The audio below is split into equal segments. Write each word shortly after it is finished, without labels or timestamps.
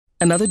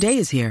Another day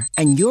is here,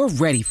 and you're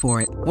ready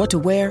for it. What to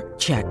wear?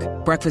 Check.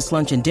 Breakfast,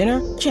 lunch, and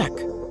dinner? Check.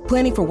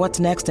 Planning for what's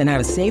next and how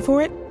to save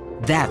for it?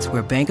 That's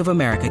where Bank of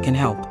America can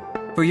help.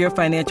 For your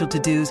financial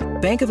to-dos,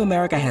 Bank of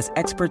America has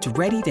experts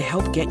ready to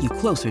help get you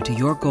closer to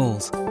your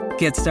goals.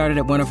 Get started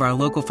at one of our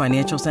local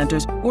financial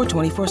centers or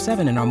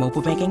 24/7 in our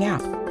mobile banking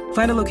app.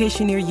 Find a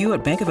location near you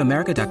at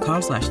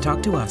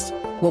bankofamerica.com/talktous.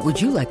 What would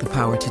you like the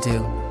power to do?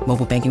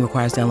 Mobile banking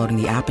requires downloading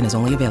the app and is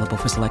only available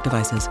for select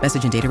devices.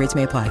 Message and data rates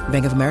may apply.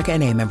 Bank of America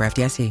N.A., member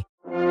FDIC.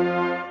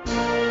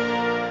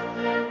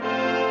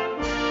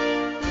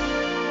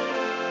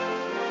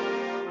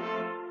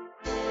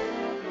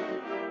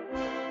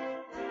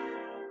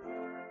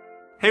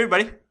 Hey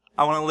everybody,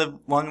 I want to live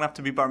long enough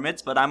to be bar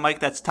mitzvah, but I'm Mike,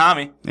 that's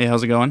Tommy. Hey,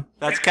 how's it going?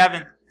 That's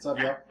Kevin. What's up,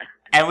 y'all?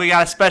 And we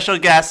got a special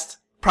guest.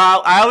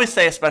 I always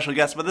say a special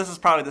guest, but this is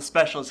probably the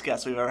specialest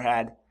guest we've ever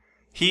had.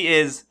 He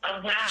is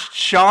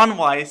Shaun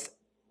Weiss,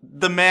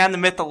 the man, the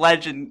myth, the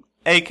legend,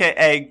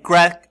 a.k.a.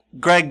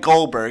 Greg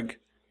Goldberg.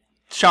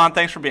 Shaun,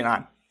 thanks for being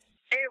on.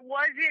 It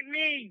wasn't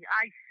me.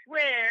 I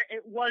swear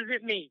it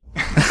wasn't me.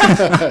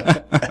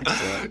 I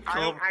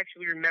don't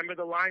actually remember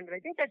the line, but I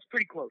think that's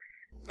pretty close.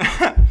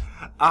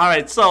 All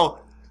right, so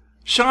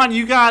Shaun,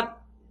 you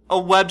got a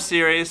web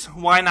series,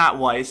 Why Not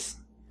Weiss?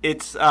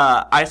 It's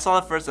I saw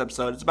the first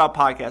episode. It's about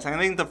podcasting. I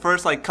think the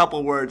first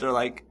couple words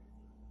are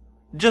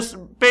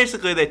just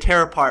basically they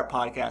tear apart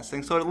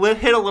podcasting. So it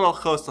hit a little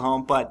close to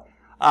home. But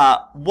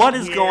what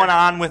is going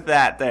on with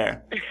that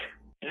there?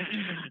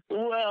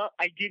 Well,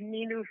 I didn't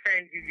mean to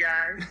offend you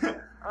guys.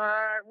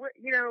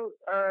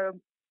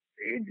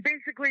 It's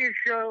basically a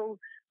show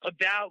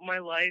about my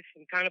life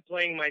and kind of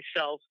playing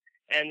myself.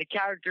 And the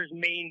character's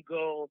main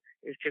goal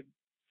is to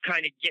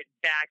kind of get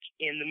back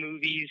in the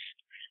movies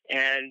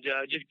and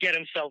just get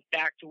himself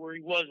back to where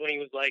he was when he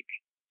was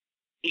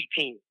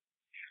 18.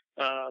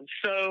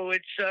 So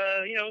it's,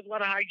 a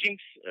lot of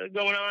hijinks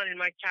going on, and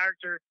my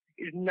character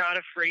is not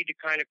afraid to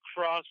kind of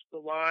cross the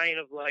line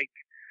of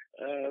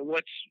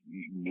what's,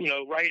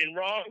 right and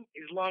wrong.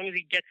 As long as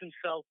he gets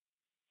himself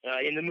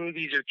in the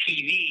movies or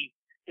TV,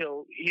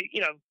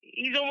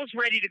 he's almost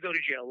ready to go to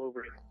jail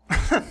over it.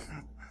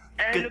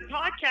 And the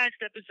podcast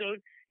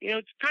episode,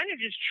 it's kind of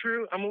just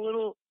true. I'm a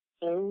little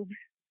old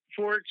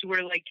for it to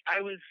where,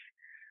 I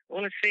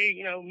want to say,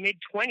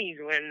 mid-20s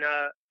when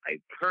I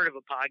heard of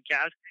a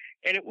podcast.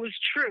 And it was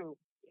true.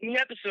 In the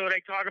episode, I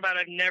talk about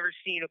I've never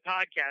seen a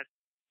podcast.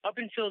 Up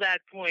until that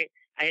point,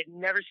 I had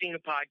never seen a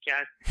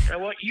podcast. And I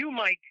want you,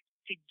 Mike,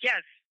 to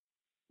guess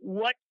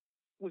what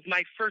was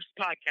my first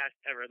podcast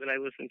ever that I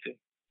listened to.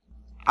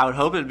 I would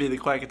hope it'd be the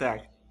Quack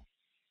Attack.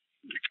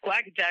 It's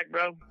Quack Attack,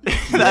 bro. There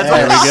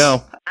we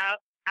go.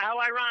 How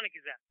ironic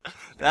is that?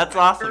 That's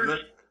awesome.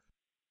 First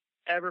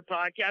ever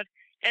podcast.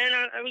 And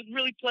I was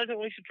really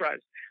pleasantly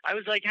surprised. I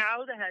was like,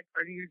 how the heck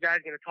are you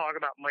guys going to talk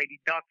about Mighty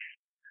Ducks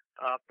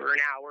for an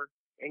hour?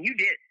 And you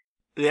did.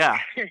 Yeah.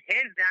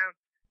 Hands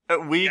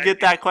down. We get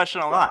that question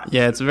a lot.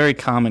 Yeah, it's a very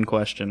common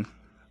question.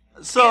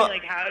 So,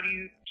 how do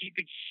you keep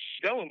it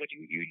going? But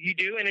you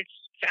do, and it's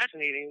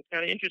fascinating. It's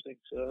kind of interesting.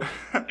 So,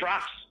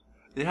 props.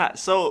 Yeah,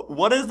 so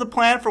what is the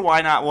plan for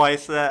Why Not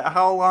Weiss?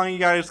 How long are you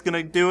guys going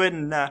to do it,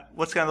 and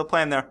what's kind of the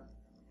plan there?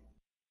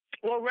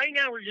 Well, right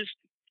now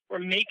we're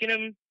making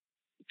them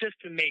just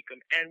to make them,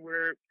 and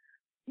we're,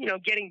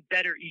 getting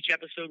better each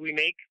episode we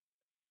make.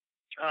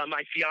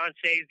 My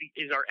fiance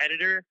is our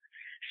editor,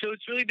 so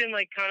it's really been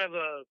kind of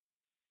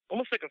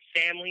almost like a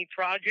family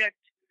project,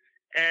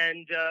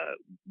 and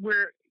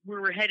where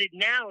we're headed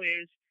now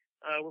is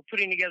we're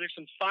putting together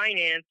some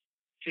finance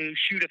to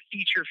shoot a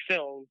feature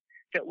film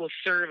that will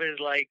serve as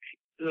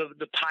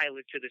the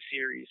pilot to the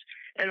series.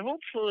 And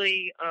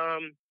hopefully,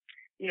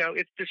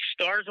 if the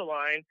stars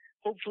align,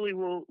 hopefully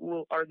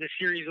the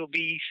series will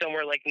be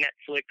somewhere like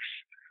Netflix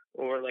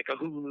or a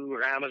Hulu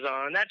or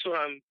Amazon. That's what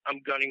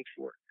I'm gunning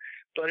for.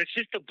 But it's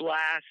just a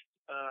blast.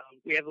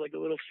 We have a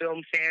little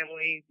film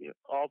family,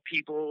 all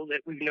people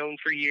that we've known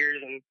for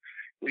years, and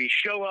we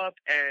show up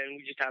and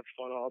we just have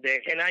fun all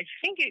day. And I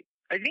think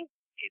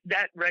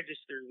that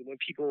registers when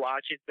people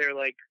watch it. They're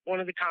one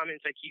of the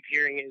comments I keep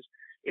hearing is,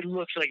 it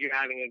looks like you're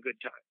having a good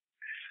time.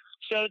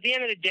 So at the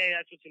end of the day,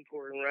 that's what's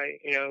important,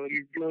 right?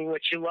 You're doing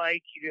what you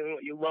like, you're doing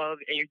what you love,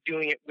 and you're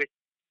doing it with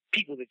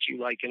people that you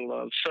like and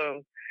love.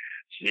 So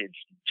it's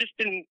just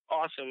been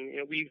awesome.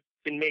 We've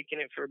been making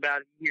it for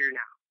about a year now.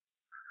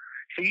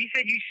 So you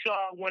said you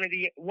saw one of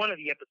the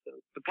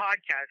episodes, the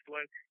podcast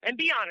one, and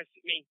be honest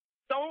with me.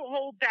 Don't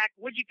hold back.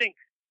 What'd you think?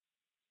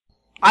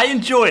 I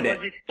enjoyed it.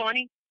 Was it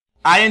funny?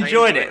 I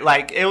enjoyed it.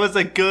 It was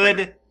a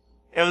good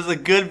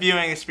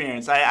viewing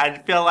experience. I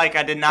feel like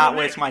I did not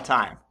waste my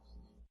time.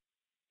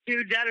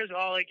 Dude, that is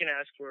all I can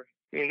ask for.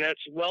 I mean,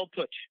 that's well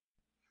put.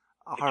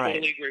 All I right.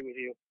 totally agree with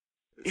you.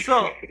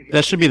 So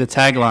That should be the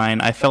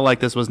tagline. I felt like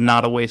this was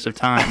not a waste of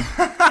time.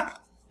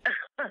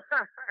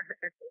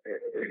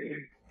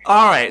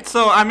 all right.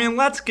 So,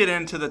 let's get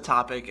into the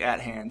topic at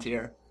hand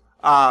here.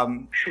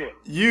 Sure.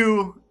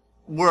 You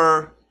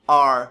were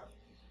our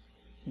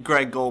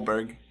Greg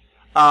Goldberg.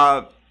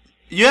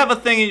 You have a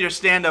thing in your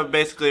stand-up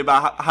basically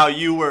about how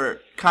you were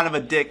kind of a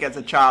dick as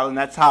a child, and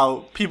that's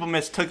how people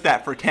mistook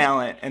that for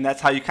talent, and that's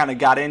how you kind of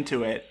got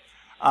into it.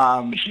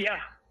 Yeah.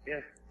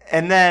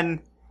 And then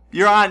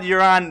you're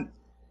on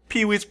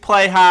Pee-wee's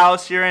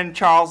Playhouse. You're in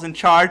Charles in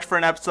Charge for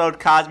an episode,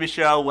 Cosby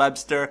Show,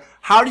 Webster.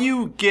 How do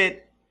you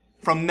get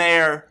from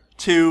there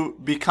to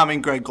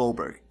becoming Greg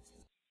Goldberg?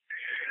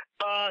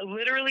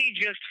 Literally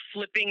just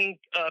flipping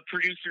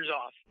producers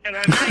off, and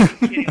I'm not even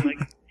kidding.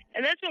 Like,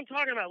 and that's what I'm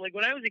talking about. Like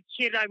when I was a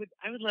kid, I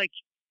would like,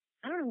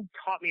 I don't know who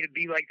taught me to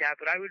be like that,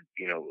 but I would,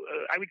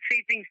 I would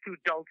say things to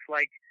adults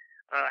like,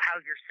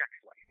 "How's your sex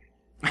life?"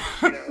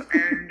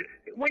 And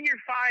when you're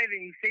 5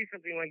 and you say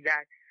something like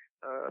that,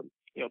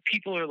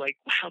 people are like,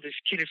 "Wow, this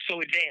kid is so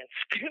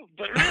advanced."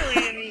 But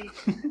really,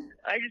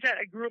 I mean,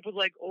 I grew up with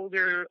like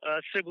older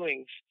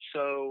siblings,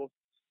 so.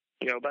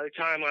 By the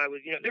time I was,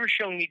 they were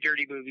showing me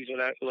dirty movies when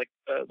I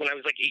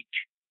was like 8.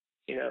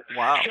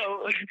 Wow.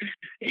 So,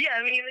 yeah,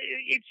 I mean,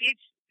 it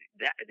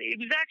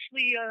was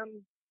actually,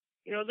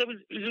 it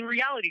was a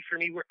reality for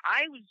me where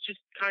I was just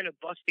kind of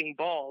busting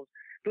balls,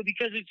 but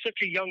because it's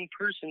such a young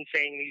person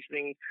saying these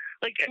things,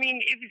 like, I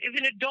mean, if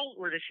an adult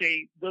were to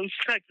say those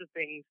types of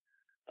things,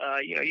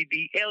 you'd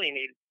be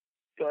alienated.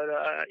 But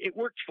it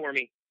worked for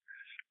me.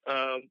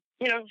 So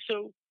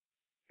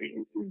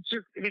it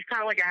was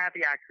kind of like a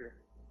happy accident.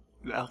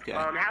 Okay.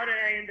 How did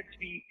I end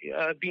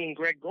up being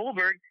Greg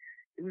Goldberg?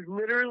 It was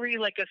literally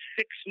like a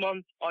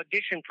 6-month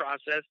audition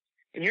process.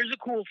 And here's a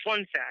cool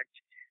fun fact.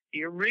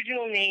 The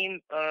original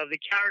name of the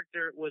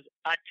character was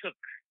Atuk,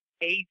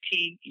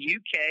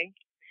 A-T-U-K.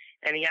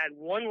 And he had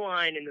one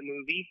line in the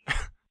movie,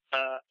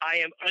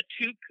 I am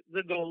Atuk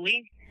the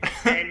goalie,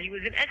 and he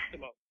was an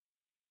Eskimo.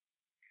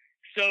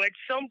 So at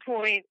some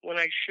point when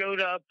I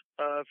showed up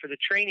for the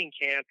training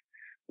camp,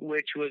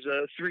 which was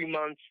a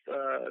 3-month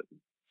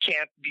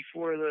camp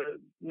before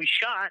we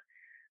shot,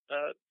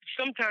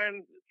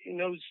 sometime in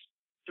those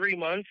 3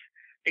 months,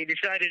 they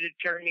decided to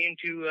turn me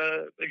into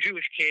a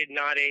Jewish kid,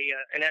 not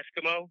an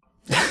Eskimo.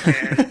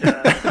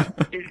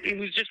 And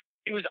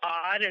it was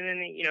odd. And then,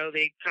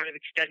 they kind of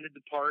extended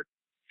the part.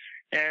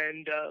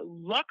 And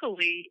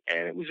luckily,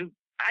 and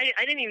I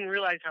didn't even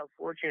realize how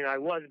fortunate I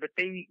was, but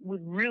they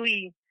would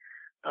really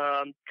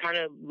kind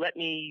of let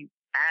me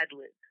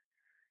ad-lib.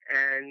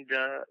 And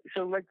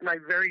so like my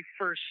very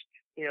first,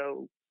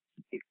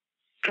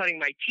 cutting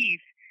my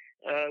teeth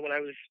when I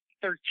was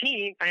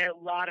 13, I had a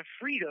lot of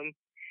freedom,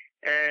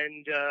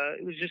 and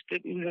it was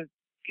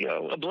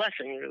a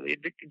blessing, really.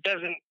 It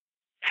doesn't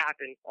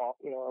happen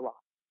a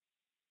lot.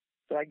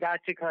 So I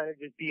got to kind of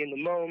just be in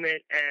the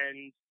moment,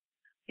 and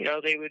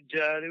they would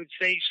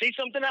say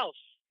something else,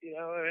 and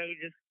I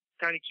would just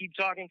kind of keep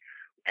talking,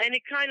 and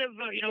it kind of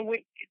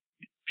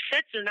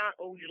sets are not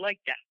always like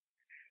that.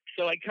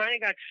 So I kind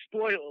of got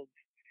spoiled,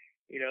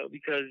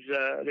 because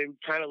they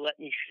would kind of let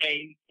me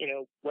say,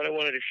 what I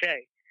wanted to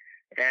say.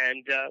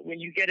 And when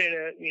you get in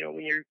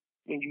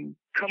when you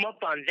come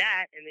up on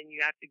that, and then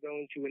you have to go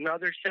into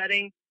another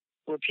setting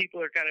where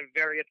people are kind of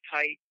very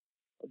uptight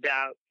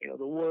about,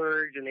 the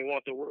words, and they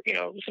want the word,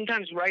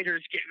 sometimes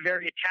writers get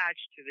very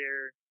attached to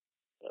their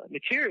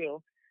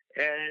material.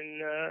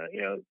 And,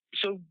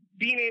 so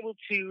being able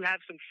to have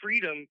some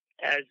freedom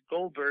as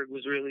Goldberg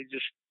was really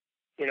just,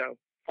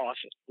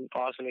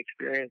 awesome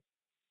experience.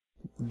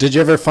 Did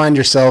you ever find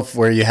yourself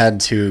where you had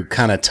to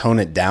kind of tone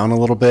it down a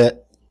little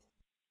bit?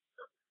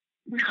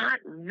 Not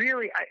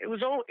really. It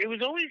was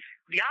always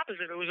the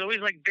opposite. It was always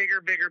like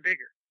bigger.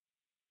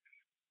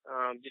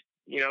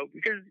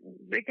 Because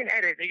they can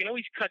edit, they can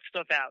always cut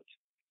stuff out.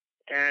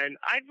 And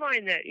I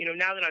find that,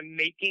 now that I'm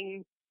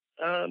making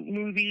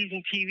movies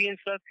and TV and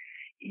stuff,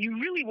 you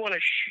really want to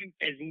shoot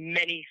as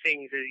many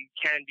things as you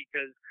can,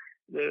 because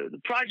the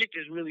project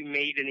is really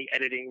made in the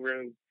editing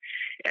room.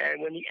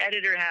 And when the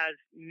editor has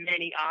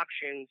many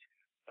options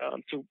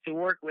to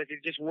work with,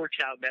 it just works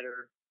out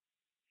better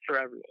for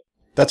everyone.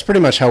 That's pretty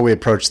much how we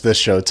approach this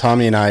show.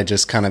 Tommy and I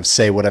just kind of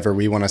say whatever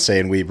we want to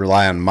say, and we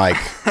rely on Mike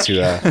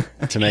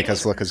to make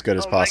us look as good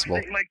as possible.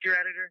 Mike, your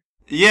editor?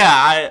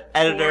 Yeah,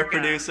 editor,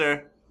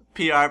 producer,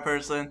 PR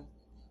person.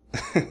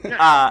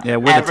 Yeah,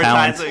 we're the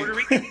talent. Puerto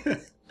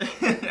Rican?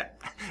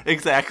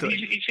 Exactly.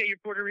 You say you're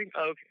Puerto Rican?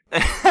 Oh,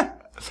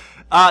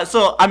 okay.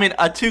 So, I mean,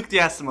 Atuk the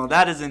Eskimo,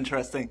 that is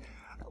interesting.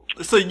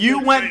 So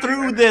you went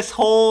through this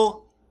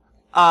whole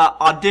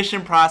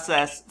audition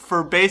process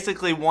for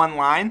basically one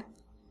line?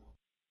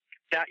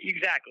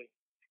 Exactly.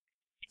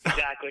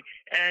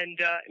 And,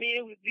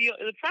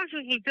 the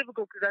process was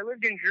difficult because I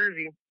lived in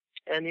Jersey,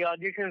 and the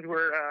auditions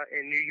were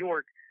in New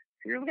York.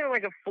 So you're looking at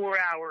like a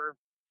 4-hour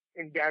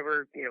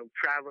endeavor,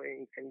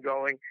 traveling and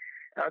going.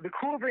 The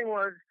cool thing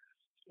was,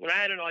 when I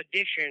had an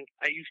audition,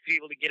 I used to be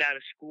able to get out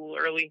of school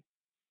early.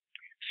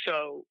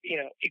 So,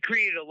 it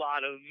created a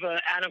lot of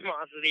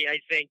animosity, I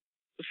think,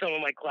 with some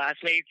of my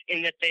classmates,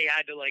 in that they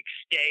had to, like,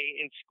 stay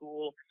in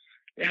school.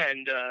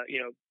 And,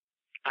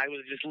 I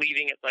was just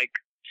leaving at, like,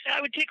 I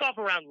would take off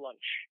around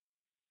lunch.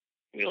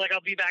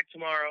 I'll be back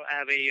tomorrow. I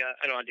have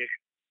an audition.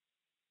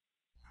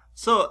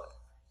 So,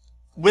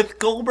 with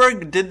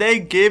Goldberg, did they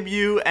give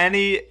you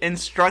any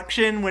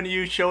instruction when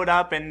you showed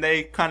up and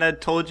they kind of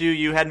told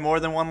you had more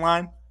than one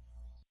line?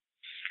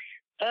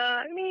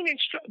 I mean,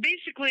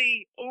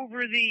 basically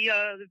over the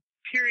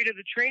period of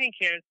the training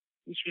camp,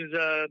 which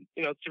was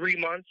 3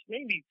 months,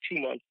 maybe 2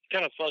 months,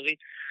 kind of fuzzy,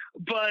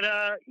 but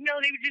they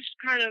would just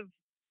kind of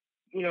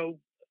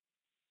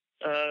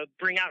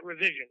bring out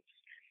revisions.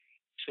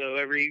 So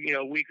every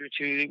week or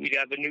two, we'd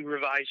have a new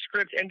revised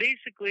script, and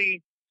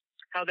basically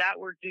how that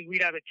worked is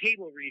we'd have a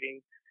table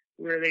reading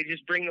where they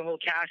just bring the whole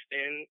cast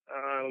in,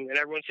 and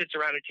everyone sits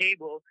around a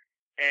table,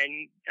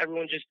 and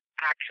everyone just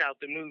acts out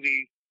the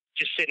movie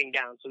just sitting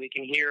down so they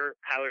can hear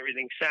how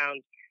everything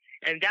sounds.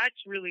 And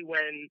that's really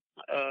when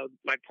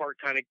my part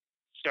kind of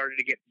started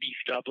to get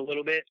beefed up a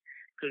little bit,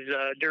 because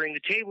during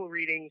the table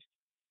readings,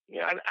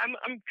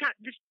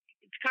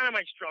 it's kind of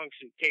my strong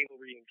suit, table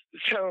readings.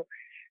 So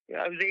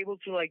I was able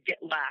to get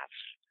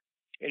laughs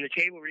in the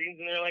table readings,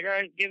 and they're like, all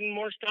right, give them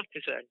more stuff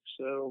to say.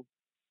 So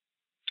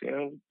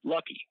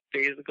lucky,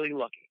 basically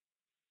lucky,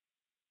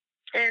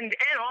 and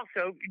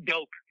also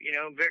dope.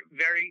 Very,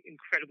 very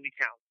incredibly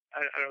talented.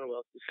 I don't know what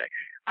else to say.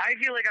 I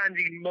feel like I'm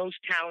the most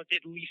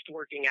talented, least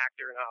working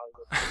actor in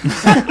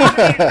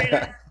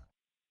Hollywood.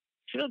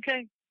 It's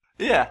okay.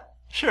 Yeah,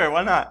 sure.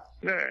 Why not?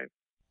 All right.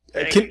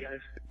 Thank you,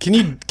 guys. Can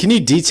you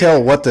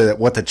detail what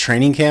the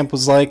training camp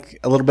was like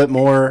a little bit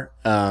more?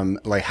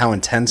 Like how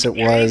intense it was?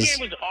 Training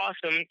camp was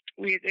awesome.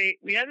 We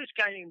had this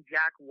guy named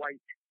Shaun Weiss,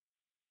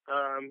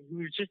 who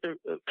was just a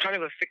kind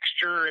of a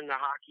fixture in the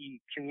hockey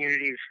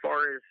community as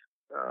far as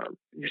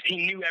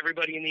he knew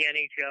everybody in the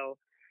NHL.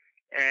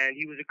 And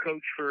he was a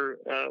coach for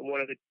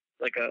one of the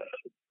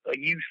a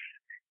youth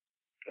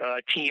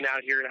team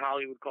out here in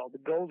Hollywood called the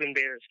Golden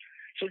Bears.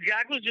 So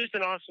Jack was just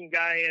an awesome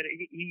guy, and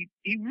he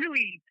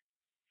really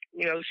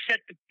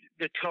set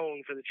the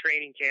tone for the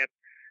training camp.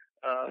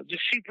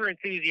 Just super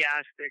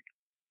enthusiastic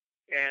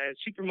and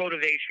super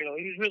motivational.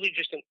 He was really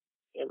just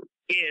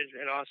is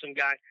an awesome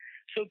guy.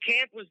 So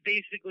camp was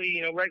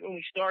basically right when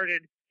we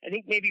started. I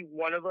think maybe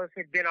one of us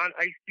had been on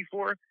ice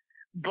before,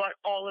 but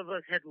all of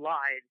us had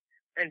lied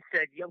and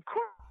said, yeah, of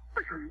course,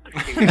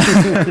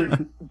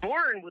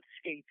 born with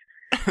skates.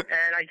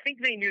 And I think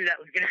they knew that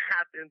was going to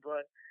happen,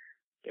 but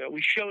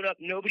we showed up,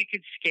 nobody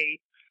could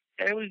skate,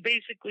 and it was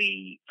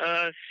basically 6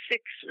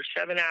 or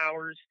 7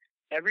 hours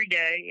every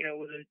day,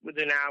 with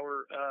an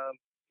hour,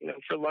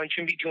 for lunch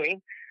in between.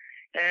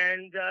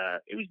 And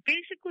it was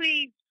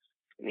basically,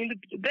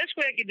 the best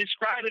way I could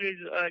describe it is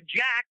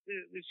Jack,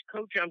 this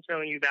coach I'm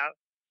telling you about,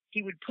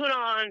 he would put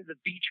on the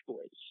Beach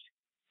Boys.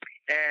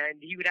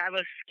 And he would have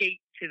us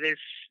skate to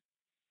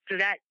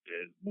that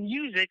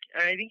music.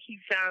 And I think he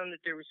found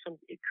that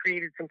it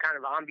created some kind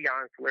of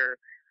ambiance where,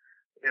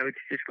 it's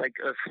just like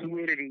a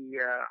fluidity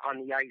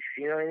on the ice.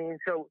 You know what I mean?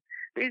 So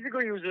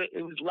basically,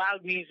 it was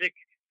loud music.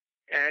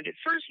 And at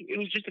first, it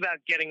was just about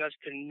getting us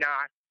to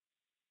not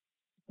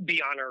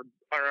be on our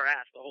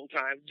ass the whole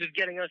time, just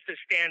getting us to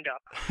stand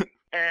up.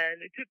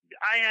 And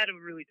I had a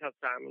really tough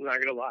time. I'm not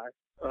gonna lie.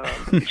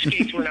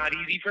 Skates were not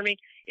easy for me.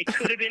 It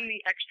could have been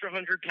the extra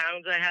 100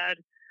 pounds I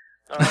had,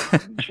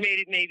 which made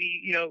it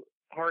maybe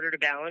harder to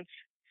balance.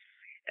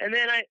 And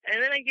then I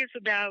guess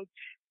about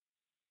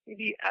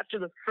maybe after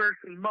the first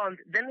month,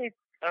 then they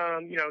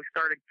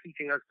started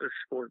teaching us the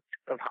sport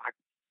of hockey,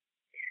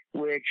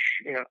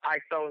 which I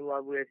fell in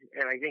love with,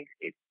 and I think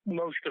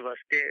most of us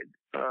did.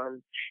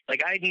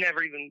 I'd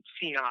never even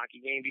seen a hockey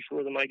game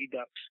before the Mighty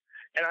Ducks,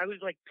 and I was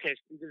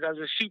pissed because I was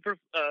a super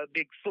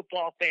big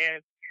football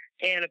fan,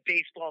 and a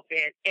baseball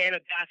fan, and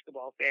a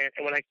basketball fan.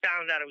 And when I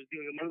found out I was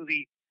doing a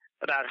movie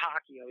about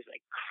hockey, I was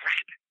like,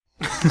 crap.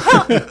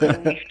 The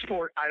only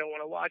sport I don't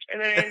want to watch. And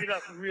then I ended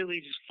up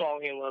really just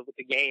falling in love with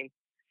the game.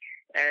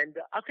 And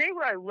I'll tell you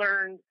what I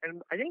learned,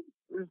 and I think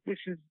this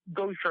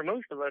goes for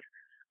most of us.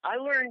 I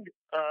learned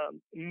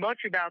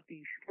much about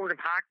the sport of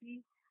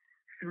hockey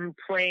through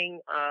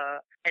playing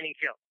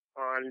NHL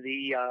on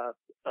the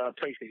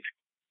PlayStation.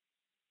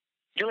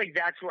 I feel like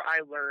that's where I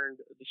learned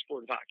the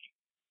sport of hockey.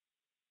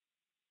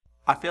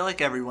 I feel like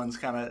everyone's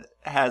kind of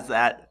has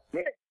that.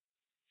 Yeah.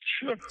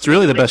 Sure. It's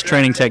really the best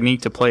training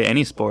technique to play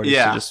any sport. Is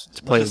to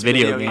just play Just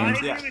video video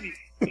games. games.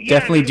 Yeah.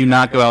 Definitely do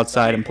not go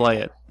outside and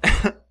play it.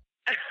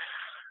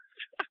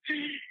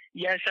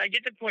 Yes, I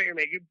get the point you're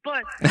making,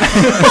 but as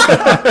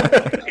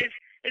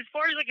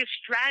far as a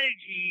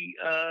strategy,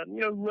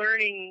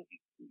 learning,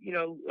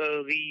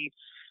 the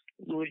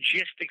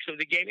logistics of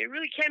the game, it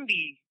really can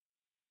be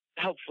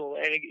helpful,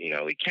 and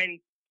it can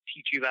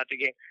teach you about the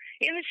game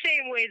in the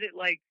same way that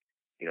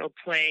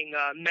playing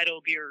Metal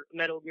Gear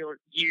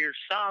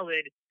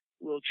Solid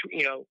will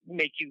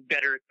make you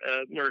better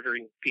at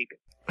murdering people.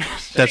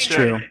 That's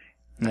true.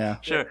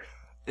 Yeah. Sure.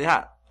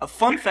 Yeah. A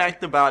fun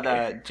fact about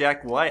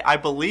Jack White, I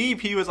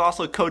believe he was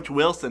also Coach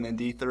Wilson in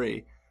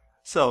D3.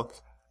 So,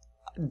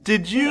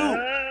 did you...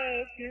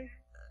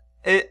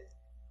 Okay.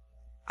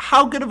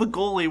 How good of a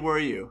goalie were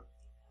you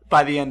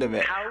by the end of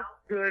it? How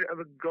good of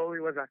a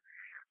goalie was I?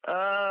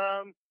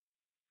 I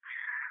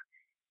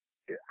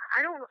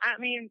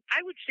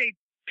would say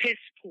piss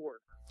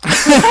poor.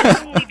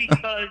 Only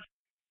because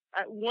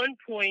at one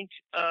point,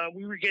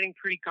 we were getting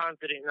pretty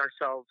confident in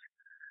ourselves,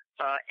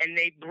 and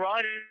they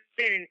brought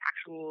in an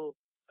actual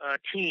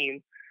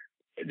team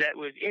that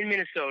was in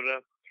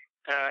Minnesota,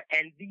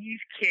 and these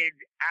kids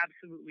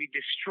absolutely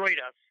destroyed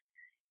us.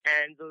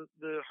 And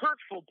the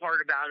hurtful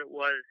part about it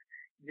was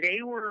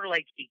they were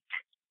like 8,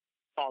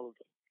 all of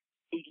them,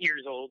 8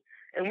 years old,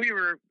 and we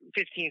were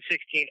 15,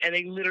 16, and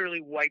they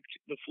literally wiped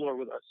the floor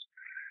with us.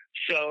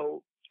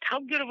 So how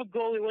good of a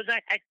goalie was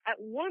I? At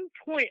one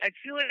point, I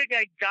feel like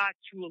I got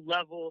to a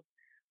level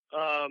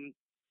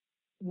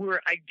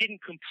where I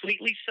didn't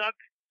completely suck,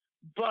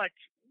 but,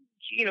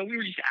 we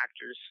were just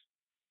actors,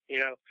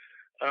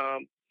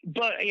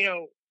 But,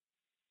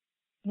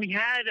 we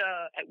had,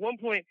 at one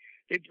point,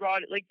 they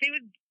brought,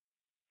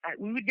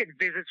 we would get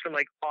visits from,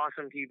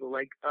 awesome people,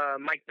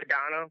 Mike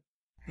Padano.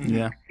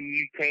 Yeah.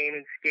 He came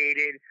and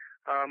skated.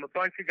 A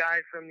bunch of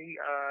guys from the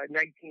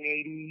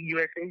 1980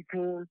 USA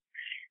team.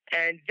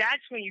 And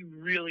that's when you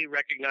really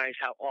recognize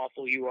how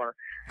awful you are.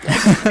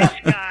 This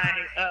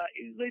guy,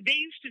 they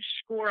used to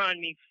score on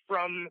me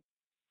from,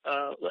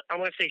 I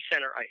want to say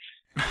center ice.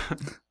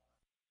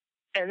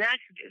 And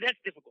that's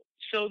difficult.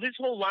 So this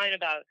whole line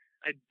about,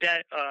 I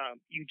bet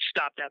you'd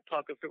stop that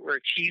puck if it were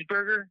a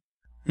cheeseburger,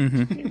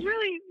 there's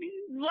really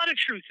a lot of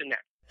truth in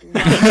that.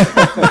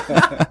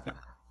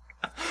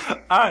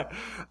 All right.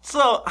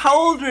 So how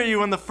old were you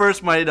when the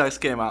first Mighty Ducks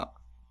came out?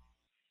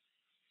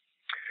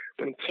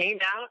 When it came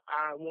out,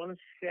 I want to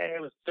say I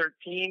was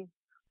 13.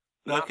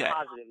 Not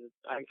positive.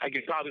 I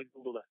could probably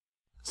Google that.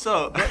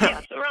 So,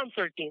 yeah, so around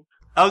 13.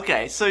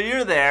 Okay, so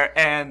you're there,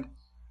 and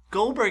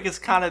Goldberg is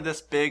kind of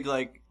this big,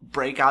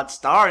 breakout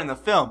star in the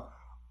film.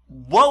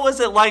 What was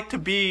it like to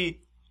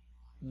be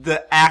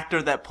the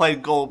actor that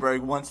played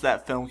Goldberg once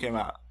that film came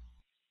out?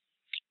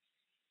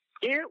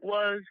 It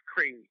was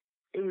crazy.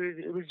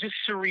 It was just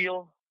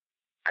surreal.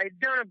 I'd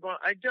done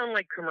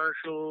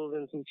commercials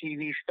and some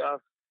TV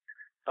stuff.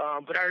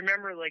 But I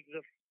remember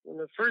when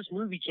the first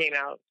movie came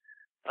out,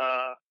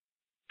 I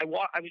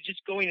was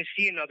just going to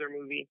see another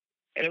movie,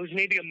 and it was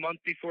maybe a month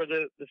before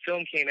the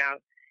film came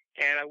out,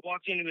 and I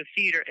walked into the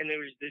theater and there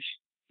was this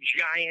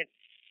giant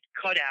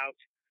cutout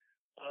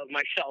of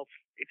myself.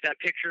 It's that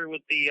picture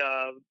with the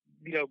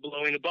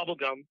blowing the bubble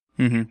gum.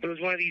 Mm-hmm. It was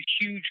one of these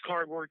huge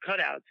cardboard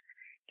cutouts,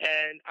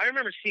 and I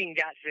remember seeing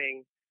that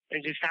thing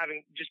and just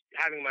having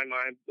my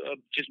mind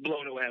just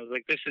blown away. I was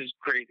like, this is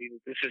crazy.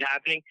 This is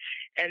happening.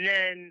 And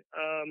then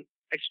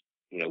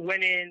I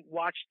went in,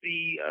 watched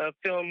the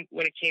film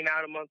when it came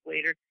out a month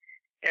later,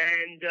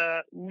 and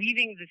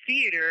leaving the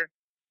theater,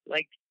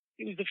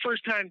 it was the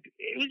first time.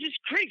 It was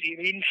just crazy.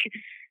 I mean,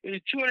 there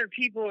was 200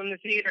 people in the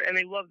theater, and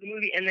they loved the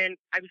movie. And then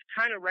I was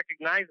kind of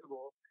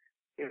recognizable.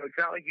 It's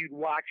not like you'd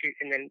watch it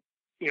and then,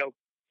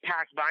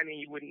 pass by me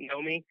and you wouldn't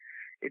know me.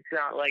 It's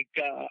not like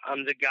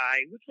I'm the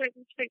guy. Looks like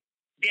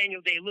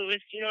Daniel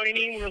Day-Lewis, you know what I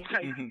mean? We're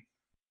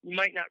you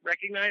might not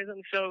recognize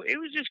him. So it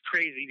was just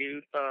crazy,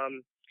 dude.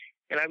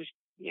 And I was,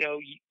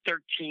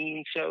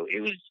 13. So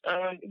it was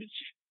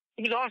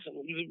awesome.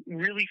 It was a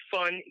really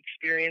fun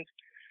experience.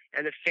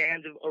 And the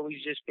fans have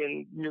always just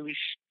been really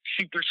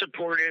super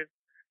supportive.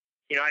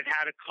 I've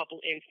had a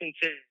couple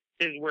instances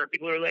where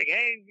people are like,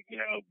 hey,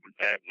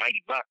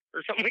 Mighty Buck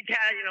or something like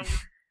that,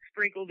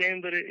 sprinkled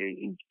in. But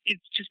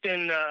it's just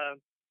been,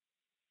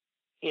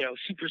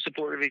 super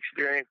supportive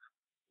experience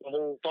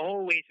the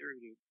whole way through,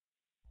 dude.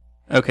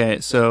 Okay,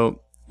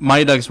 so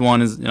Mighty Ducks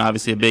 1 is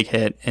obviously a big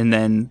hit, and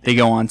then they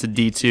go on to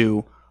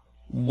D2.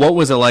 What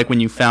was it like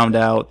when you found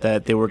out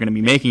that they were going to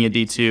be making a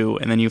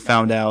D2, and then you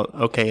found out,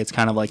 okay, it's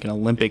kind of like an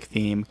Olympic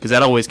theme? Because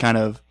that always kind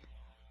of,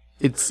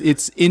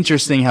 it's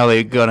interesting how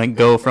they're going to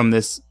go from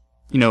this,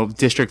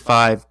 District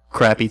 5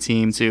 crappy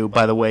team to,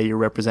 by the way, you're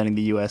representing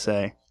the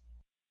USA.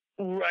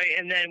 Right,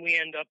 and then we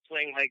end up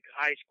playing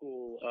high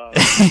school.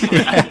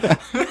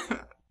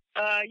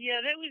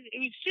 It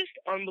was just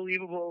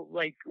unbelievable.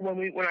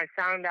 When I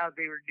found out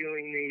they were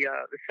doing the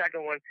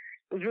second one,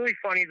 it was really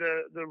funny.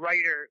 The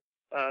writer,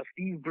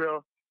 Steve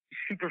Brill,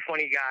 super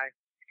funny guy,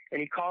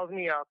 and he calls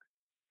me up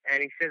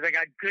and he says, I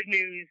got good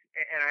news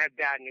and I have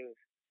bad news.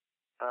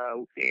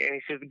 And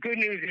he says, the good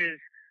news is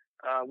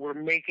we're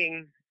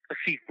making a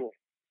sequel,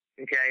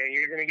 okay, and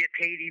you're going to get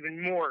paid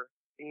even more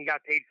than you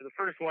got paid for the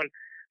first one.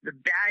 The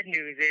bad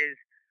news is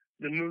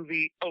the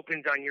movie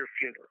opens on your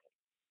funeral.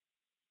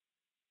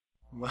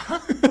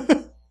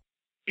 What?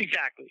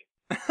 Exactly.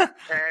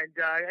 And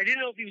I didn't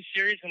know if he was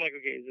serious. I'm like,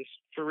 okay, is this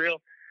for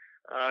real?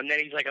 And then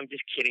he's like, I'm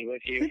just kidding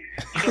with you.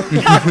 So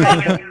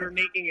we were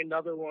making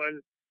another one.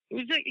 It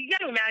was you got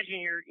to imagine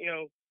you're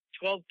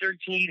 12,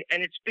 13,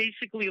 and it's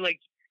basically like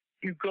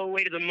you go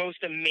away to the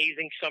most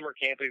amazing summer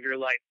camp of your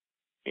life.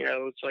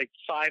 It's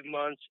 5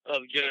 months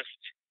of just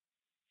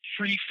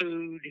free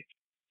food,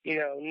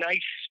 nice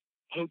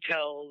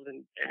hotels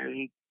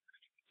and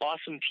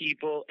awesome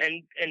people,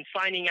 and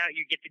finding out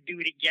you get to do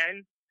it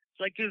again.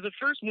 Because the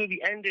first movie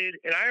ended,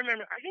 and I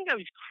remember, I think I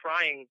was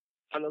crying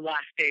on the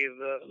last day of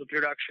the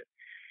production.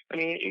 I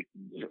mean,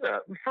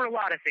 for a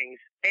lot of things.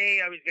 A,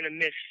 I was going to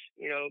miss,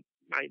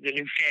 the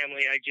new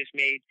family I just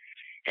made.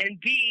 And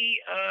B,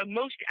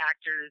 most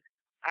actors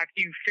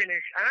after you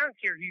finish. I don't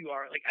care who you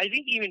are. Like, I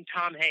think even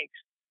Tom Hanks,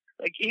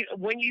 like,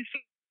 when you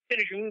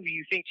finish a movie,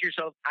 you think to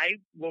yourself, I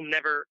will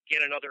never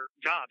get another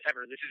job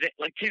ever. This is it.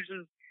 Like, this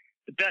is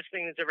the best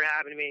thing that's ever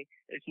happened to me.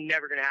 It's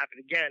never going to happen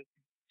again.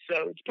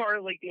 So it's part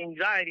of, like, the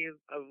anxiety of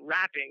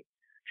rapping.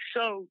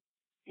 So,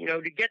 you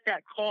know, to get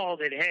that call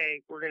that,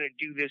 hey, we're going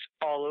to do this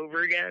all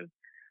over again,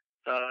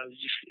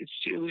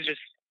 it was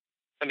just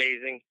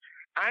amazing.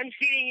 I'm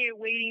sitting here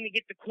waiting to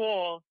get the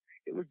call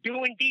that we're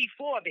doing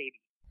D4, baby.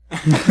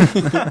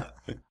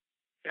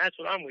 That's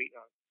what I'm waiting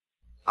on.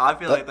 I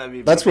feel like that'd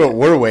be. That's what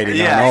we're waiting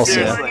on also.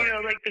 Seriously. You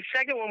know, like the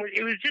second one,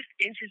 it was just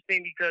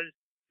interesting because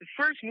the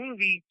first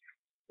movie,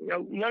 you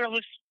know, none of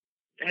us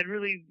had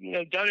really, you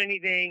know, done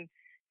anything,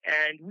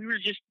 and we were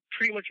just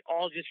pretty much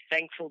all just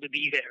thankful to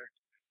be there,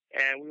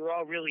 and we were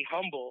all really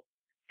humble.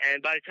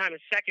 And by the time the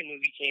second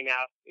movie came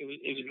out,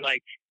 it was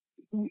like,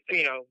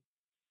 you know,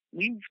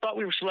 we thought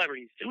we were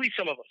celebrities, at least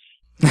some of us.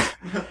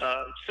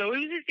 So it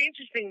was just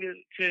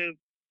interesting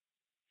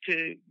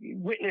to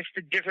witness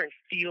the different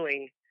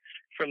feeling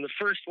from the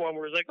first one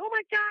where it was like, oh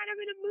my God, I'm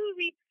in a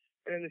movie.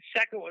 And then the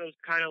second one was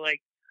kind of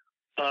like,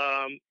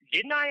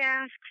 didn't I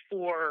ask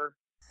for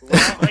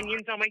raw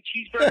onions on my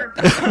cheeseburger?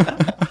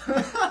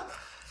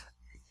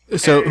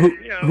 So and,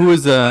 who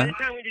was by the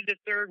time we did the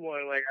third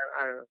one, like,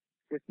 I don't know,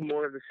 it's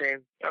more of the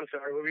same. I'm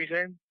sorry, what were you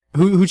saying?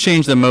 who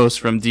changed the most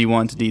from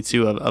D1 to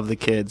D2 of the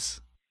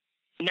kids?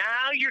 Now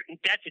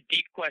that's a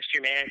deep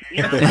question, man.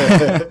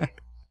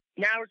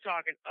 Now we're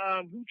talking.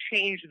 Who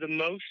changed the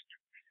most?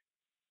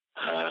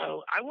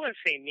 I want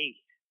to say me.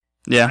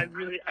 Yeah.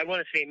 I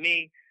want to say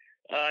me,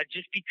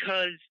 just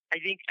because I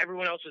think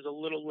everyone else was a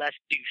little less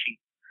douchey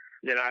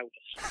than I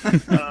was.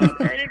 And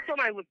until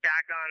I look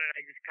back on it,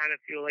 I just kind of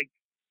feel like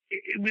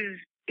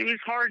it was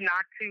hard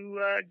not to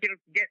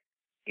get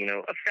you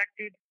know,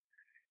 affected,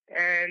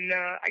 and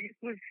I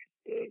just was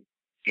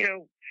you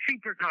know,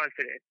 super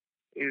confident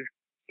is,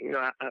 you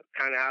know,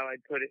 kind of how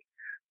I'd put it.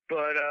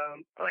 But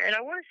and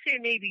I want to say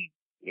maybe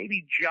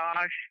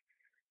Josh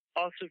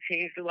also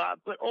changed a lot,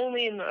 but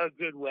only in a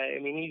good way.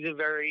 I mean, he's a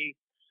very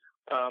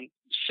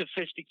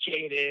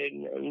sophisticated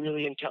and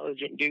really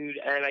intelligent dude,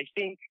 and I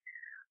think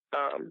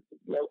you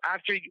know,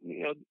 after,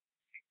 you know,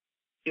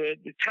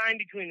 the time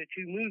between the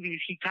two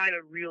movies, he kind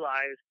of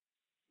realized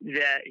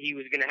that he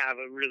was going to have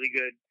a really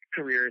good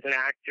career as an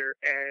actor,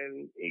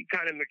 and it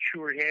kind of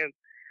matured him.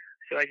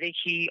 So I think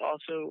he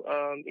also,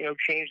 you know,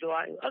 changed a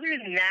lot. Other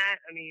than that,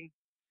 I mean,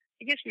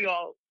 I guess we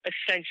all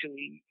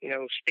essentially, you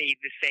know, stayed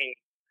the same.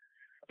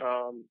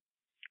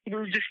 We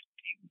were just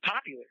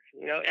popular,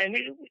 you know, and,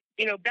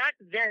 you know, back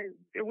then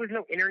there was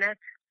no internet,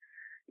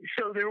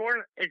 so there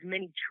weren't as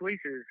many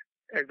choices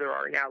as there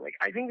are now. Like,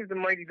 I think if the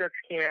Mighty Ducks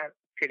came out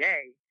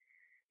today,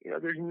 you know,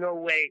 there's no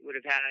way it would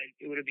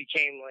have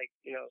became like,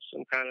 you know,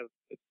 some kind of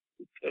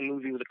a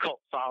movie with a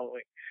cult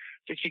following,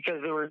 just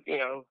because there were, you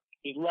know,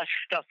 less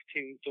stuff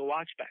to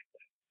watch back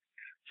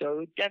then.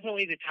 So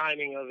definitely the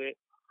timing of it,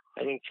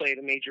 I think, played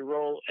a major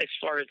role as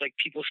far as like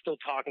people still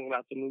talking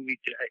about the movie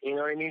today. You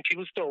know what I mean?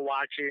 People still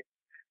watch it.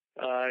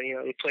 You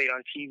know, they play it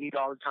on TV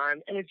all the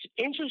time, and it's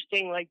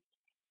interesting, like,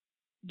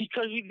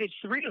 because we did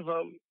 3 of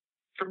them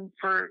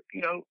for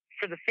you know,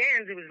 for the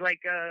fans, it was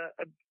like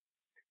a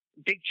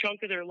big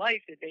chunk of their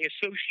life that they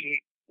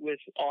associate with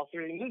all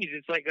 3 of the movies.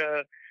 It's like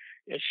a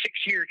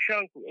 6-year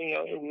chunk, you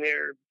know, in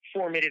their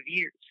formative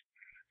years.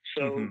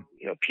 So,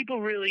 you know,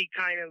 people really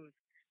kind of,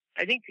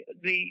 I think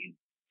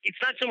it's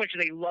not so much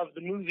they love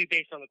the movie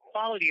based on the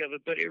quality of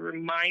it, but it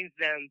reminds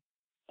them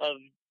of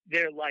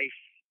their life,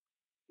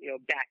 you know,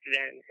 back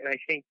then. And I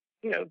think,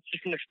 you know, it's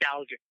just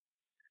nostalgic.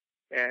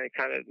 And it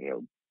kind of, you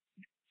know,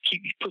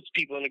 puts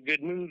people in a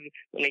good mood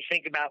when they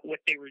think about what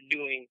they were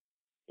doing,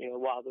 you know,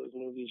 while those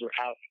movies were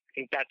out. I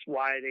think that's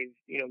why they've,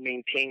 you know,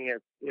 maintained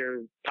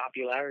their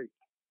popularity.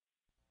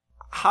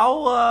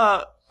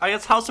 How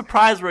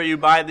surprised were you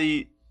by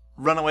the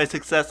runaway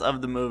success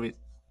of the movie?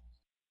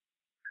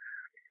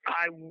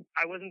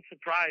 I wasn't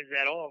surprised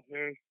at all.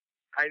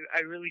 I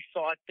really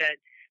thought that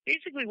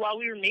basically while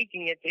we were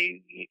making it,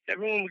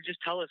 everyone would just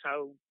tell us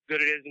how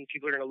good it is and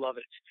people are going to love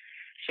it.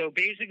 So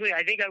basically,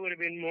 I think I would have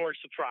been more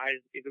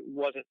surprised if it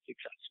wasn't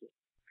successful.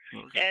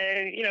 Okay.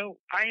 And, you know,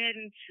 I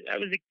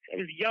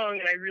was young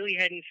and I really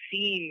hadn't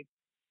seen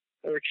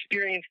or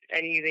experienced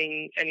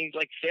any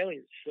like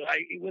failures. So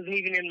it wasn't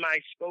even in my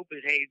scope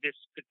as, hey, this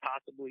could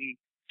possibly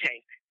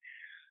tank.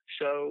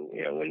 So,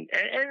 you know, and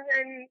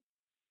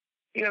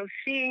you know,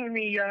 seeing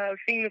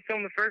the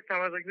film the first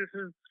time, I was like,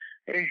 this is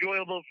an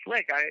enjoyable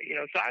flick.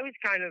 So I was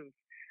kind of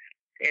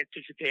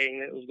anticipating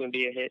that it was going to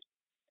be a hit,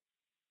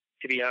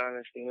 to be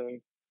honest. You know.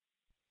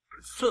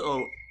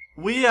 So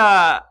we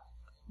a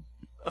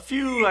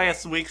few, I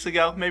guess, weeks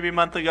ago, maybe a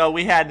month ago,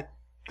 we had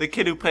the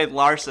kid who played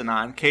Larson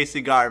on,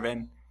 Casey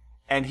Garvin,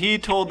 and he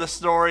told the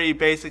story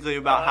basically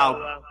about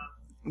how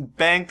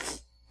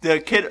Banks,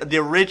 the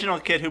original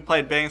kid who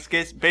played Banks,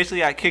 basically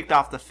got kicked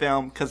off the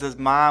film because his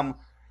mom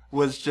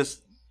was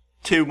just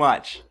too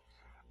much.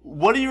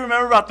 What do you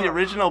remember about the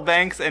original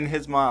Banks and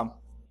his mom?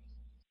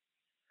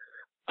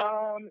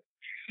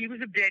 She was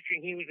a bitch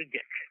and he was a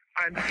dick.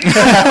 I'm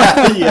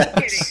Yes.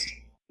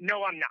 kidding.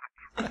 No, I'm not.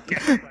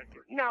 Next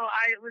question. No,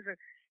 listen.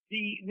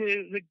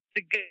 The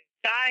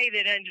guy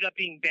that ended up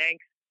being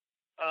Banks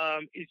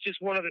is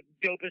just one of the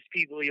dopest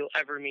people you'll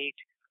ever meet.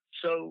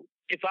 So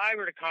if I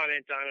were to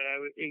comment on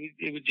it,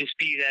 it would just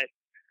be that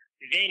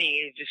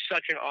Vinny is just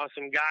such an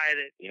awesome guy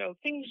that, you know,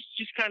 things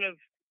just kind of,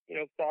 you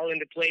know, fall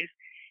into place.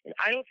 And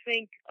I don't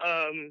think,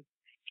 I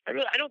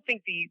don't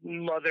think the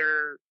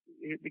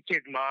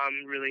kid's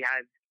mom really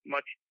had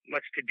much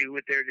to do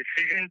with their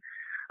decision.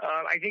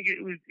 I think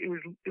it was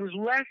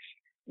less,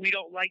 we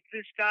don't like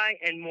this guy,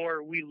 and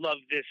more, we love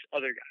this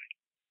other guy,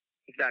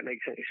 if that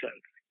makes any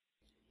sense.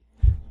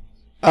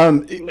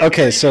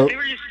 Okay, so they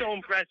were just so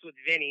impressed with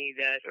Vinny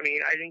that, I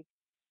mean, I think,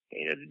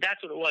 you know,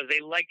 that's what it was.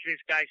 They liked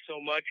this guy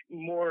so much,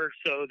 more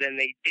so than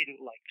they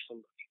didn't like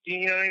somebody. Do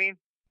you know what I mean?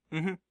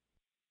 Mm-hmm.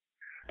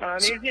 I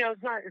mean, you know,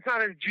 it's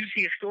not as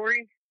juicy a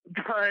story,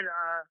 but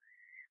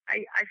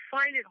I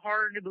find it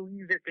hard to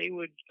believe that they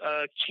would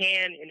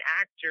can an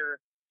actor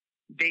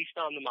based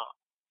on the mom.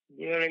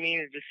 You know what I mean?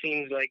 It just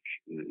seems like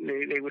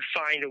they would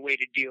find a way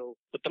to deal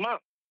with the mom.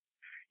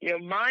 You know,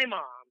 my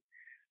mom,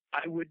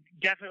 I would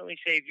definitely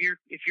say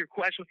if your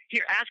question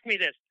here, ask me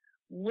this: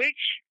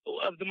 which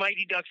of the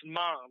Mighty Ducks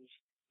moms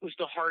was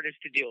the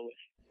hardest to deal with?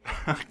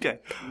 Okay.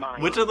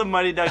 Which of the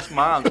Mighty Ducks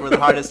moms were the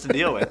hardest to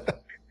deal with?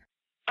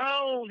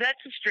 Oh,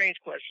 that's a strange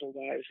question,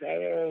 guys. I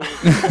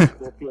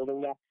don't know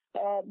fielding that.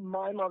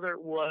 My mother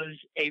was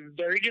a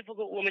very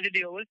difficult woman to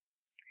deal with,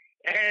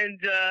 and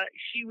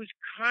she was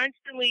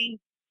constantly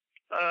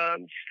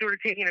sort of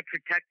taking a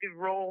protective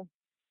role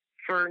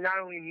for not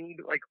only me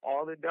but like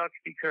all the ducks,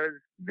 because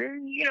they,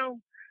 you know,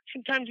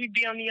 sometimes we'd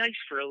be on the ice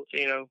for a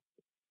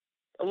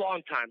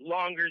long time,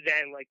 longer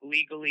than like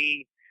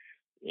legally,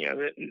 you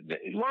know,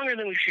 longer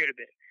than we should have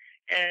been.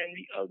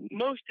 And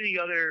most of the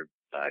other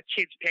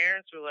kids'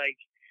 parents were like,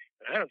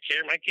 I don't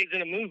care, my kid's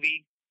in a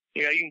movie.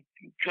 You know, you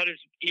can cut his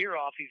ear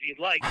off if you'd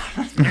like.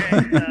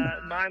 And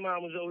my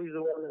mom was always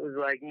the one that was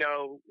like,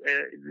 no,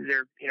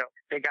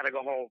 they got to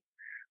go home,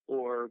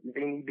 or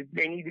they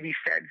need to be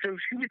fed. So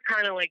she was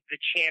kind of like the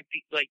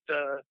champion, like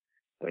I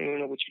don't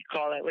know what you'd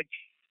call that. Like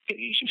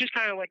she's just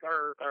kind of like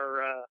our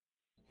our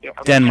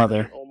den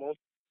mother almost.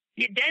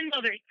 Yeah, den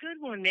mother, good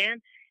one,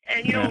 man.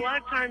 And you know, a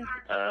lot of times,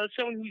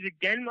 someone who's a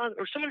den mother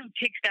or someone who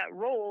takes that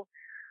role,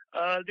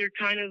 they're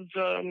kind of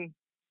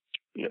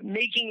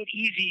making it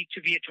easy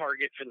to be a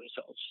target for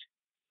themselves.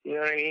 You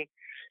know what I mean?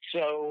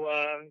 So,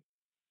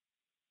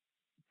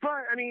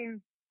 but I mean,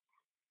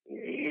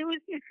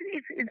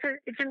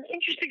 it's an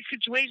interesting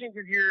situation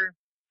because you're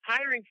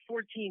hiring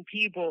 14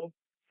 people.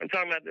 I'm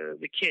talking about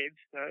the kids.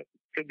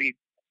 Could be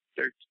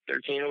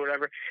 13 or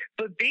whatever.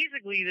 But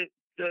basically,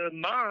 the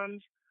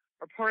moms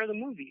are part of the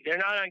movie. They're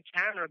not on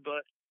camera,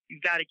 but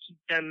you've got to keep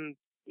them,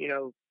 you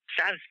know,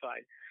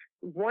 satisfied.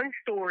 One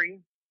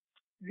story,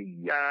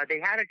 they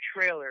had a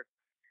trailer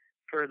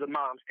for the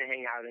moms to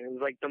hang out in. It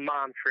was like the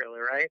mom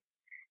trailer, right?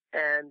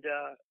 And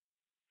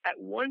at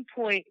one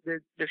point,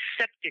 the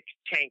septic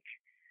tank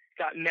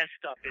got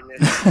messed up in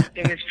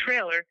this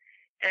trailer,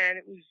 and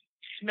it was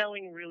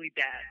smelling really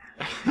bad.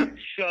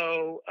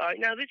 So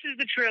now this is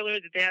the trailer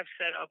that they have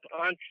set up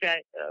on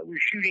set. We're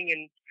shooting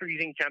in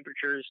freezing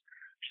temperatures,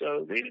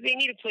 so they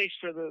need a place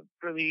for the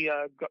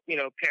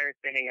parents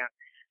to hang out.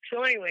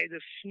 So anyway,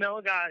 the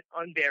smell got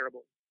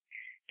unbearable,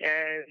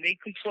 and they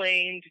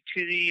complained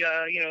to the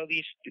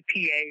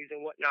PAs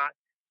and whatnot.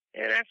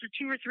 And after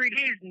 2 or 3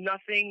 days,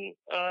 nothing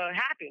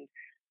happened.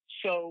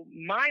 So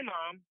my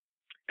mom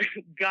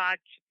got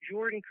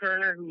Jordan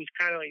Kerner, who was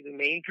kind of like the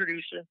main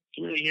producer, it's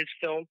really his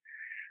film.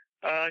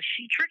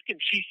 She tricked him.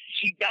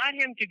 She got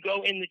him to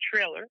go in the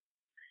trailer,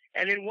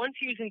 and then once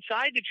he was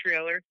inside the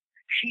trailer,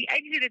 she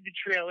exited the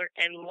trailer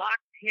and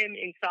locked him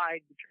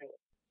inside the trailer.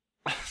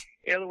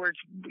 In other words,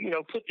 you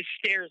know, put the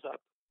stairs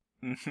up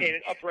in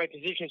an upright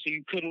position so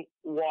you couldn't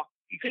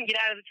get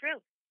out of the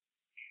trailer.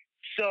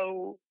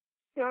 So,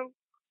 you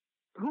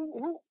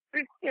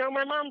know,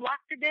 my mom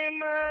locked the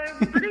damn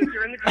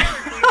producer in the trailer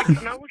so he could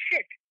smell the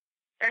shit.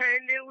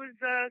 And it was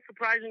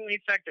surprisingly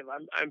effective.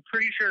 I'm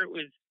pretty sure it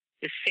was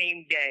the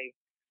same day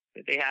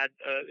that they had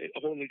a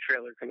whole new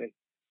trailer come in.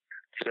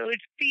 So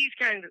it's these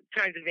kinds of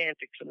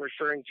antics I'm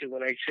referring to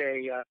when I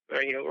say,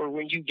 or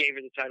when you gave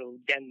her the title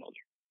of Den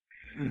Mother.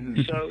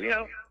 Mm-hmm. So, you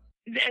know,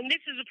 and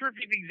this is a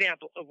perfect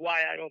example of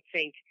why I don't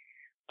think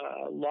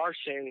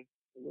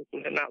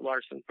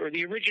or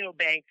the original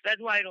Banks,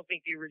 that's why I don't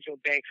think the original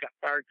Banks got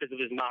fired because of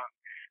his mom.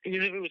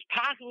 Because if it was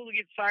possible to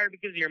get fired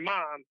because of your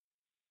mom,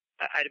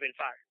 I'd have been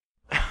fired.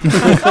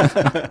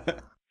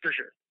 For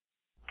sure.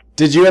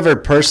 Did you ever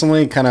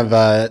personally kind of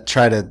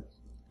try to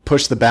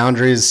push the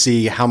boundaries,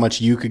 see how much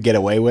you could get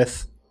away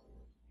with?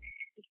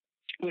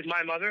 With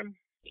my mother?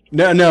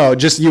 No,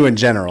 just you in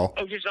general.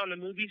 Oh, just on the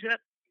movie set?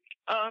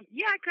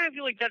 Yeah, I kind of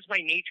feel like that's my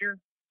nature,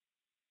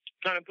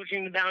 kind of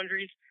pushing the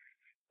boundaries.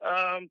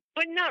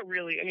 But not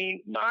really. I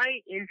mean, my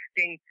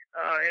instinct,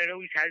 and it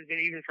always has been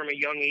even from a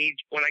young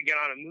age when I get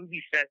on a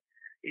movie set,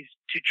 is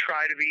to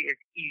try to be as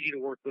easy to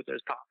work with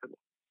as possible.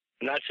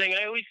 I'm not saying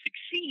I always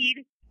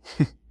succeed,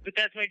 But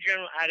that's my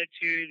general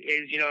attitude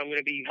is, I'm going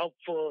to be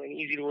helpful and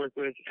easy to work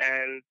with.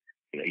 And,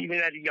 even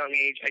at a young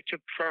age, I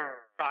took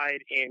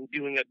pride in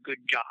doing a good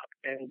job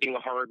and being a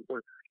hard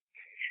worker.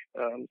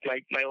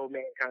 My old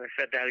man kind of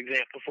set that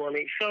example for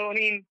me. So,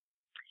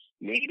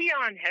 maybe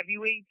on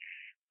heavyweights,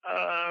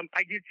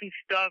 I did some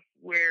stuff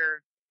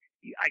where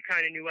I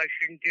kind of knew I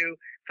shouldn't do.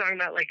 Talking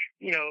about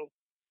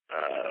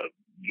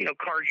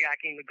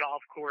carjacking the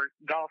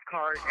golf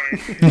cart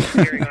and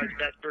steering on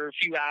set for a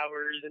few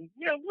hours and,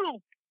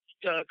 little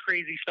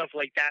crazy stuff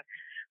like that.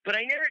 But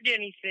I never did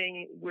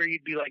anything where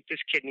you'd be like, this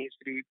kid needs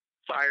to be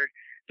fired.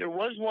 There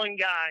was one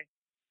guy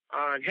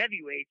on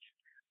heavyweights,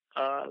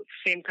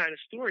 same kind of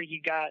story. He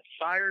got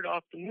fired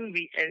off the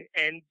movie,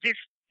 and this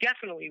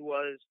definitely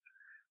was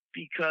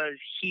because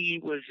he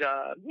was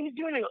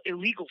doing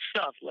illegal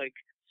stuff like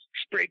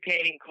spray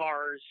painting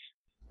cars,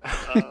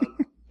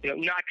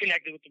 not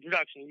connected with the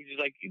production. He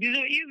was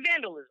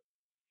vandalism.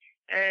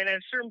 And at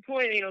a certain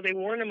point, they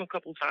warned him a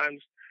couple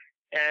times.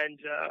 And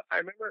I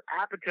remember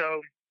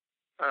Apatow,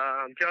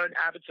 Judd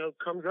Apatow,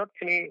 comes up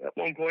to me at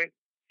one point,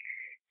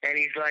 and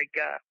he's like,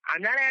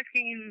 I'm not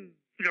asking you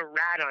to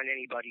rat on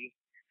anybody,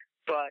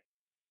 but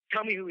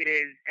tell me who it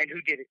is and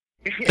who did it.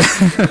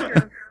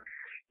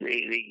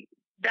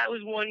 That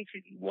was one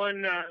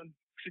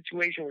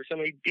situation where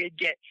somebody did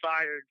get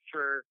fired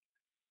for,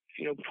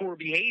 poor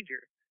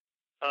behavior.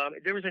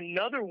 There was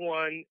another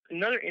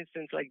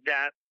instance like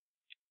that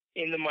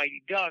in the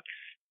Mighty Ducks.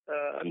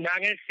 I'm not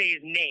going to say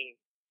his name,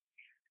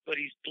 but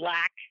he's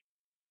black,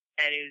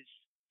 and his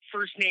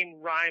first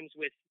name rhymes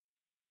with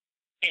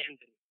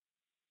Anthony.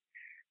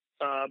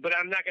 But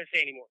I'm not going to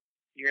say anymore.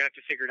 You're going to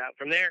have to figure it out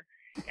from there.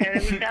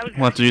 And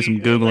We'll have to do some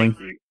Googling.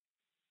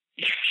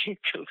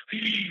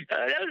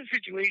 That was a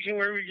situation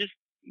where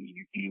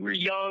you were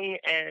young,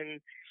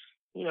 and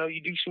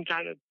you do some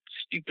kind of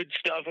stupid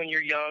stuff when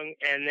you're young,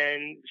 and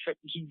then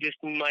he just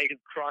might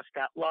have crossed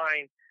that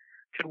line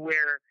to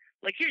where,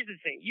 here's the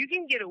thing: you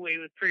can get away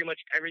with pretty much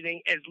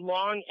everything as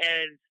long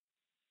as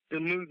the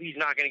movie's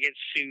not going to get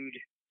sued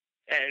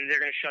and they're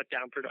going to shut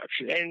down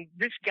production. And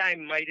this guy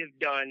might have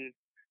done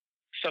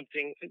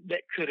something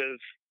that could have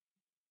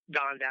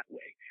gone that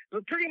way.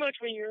 But pretty much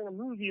when you're in a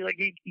movie,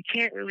 you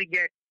can't really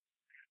do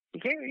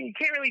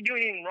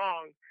anything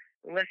wrong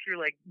unless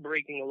you're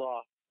breaking a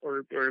law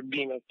or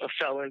being a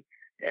felon.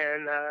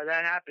 And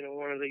that happened to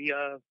one of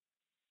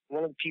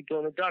the people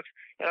in the Ducks.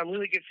 And I'm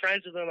really good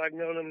friends with him. I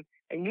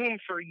knew him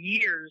for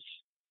years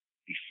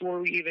before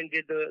we even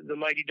did the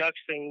Mighty Ducks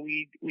thing.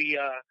 We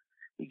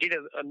did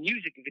a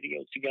music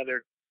video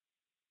together.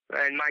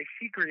 And my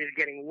secret is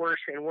getting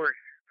worse and worse.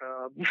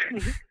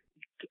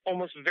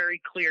 Almost very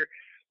clear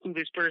who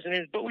this person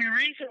is. But we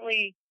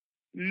recently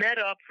met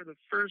up for the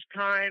first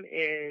time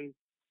in,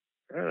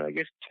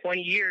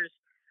 20 years.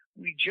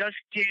 We just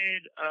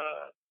did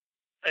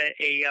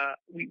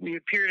we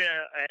appeared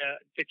at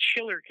the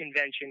Chiller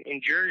convention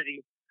in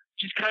Jersey,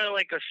 which is kind of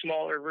like a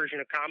smaller version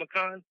of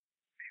Comic-Con.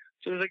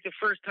 So it was the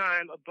first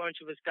time a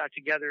bunch of us got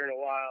together in a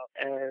while,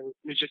 and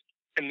it was just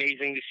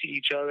amazing to see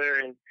each other.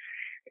 And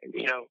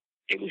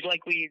it was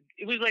like we'd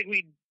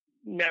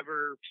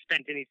never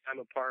spent any time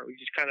apart. We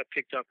just kind of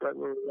picked up right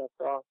where we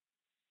left off.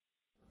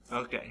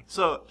 Okay.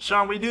 So,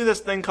 Shaun, we do this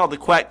thing called the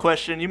Quack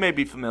Question. You may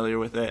be familiar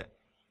with it.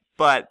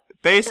 But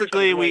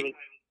basically,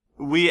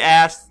 we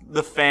ask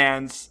the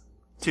fans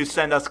to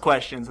send us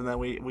questions, and then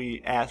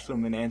we ask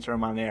them and answer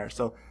them on air.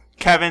 So,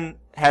 Kevin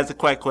has a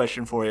Quack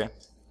Question for you.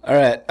 All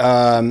right.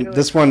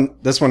 This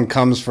one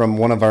comes from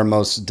one of our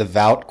most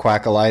devout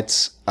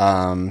Quackalites,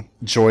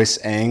 Joyce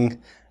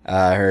Eng.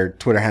 Her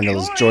Twitter handle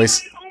is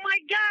Joyce. Oh my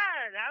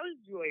God, that was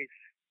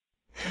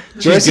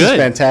Joyce. Joyce is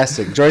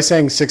fantastic. Joyce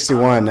Eng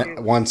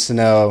 61 wants to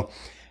know,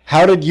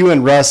 how did you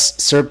and Russ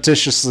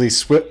surreptitiously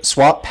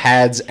swap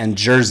pads and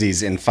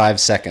jerseys in 5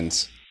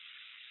 seconds?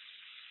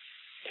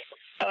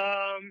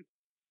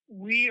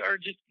 We are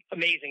just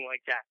amazing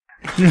like that.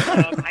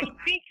 I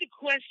think the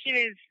question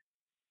is,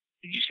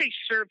 did you say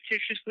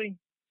surreptitiously?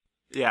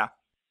 Yeah.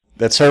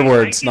 That's her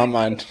words, not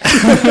mine.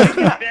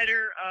 I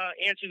better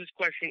answer this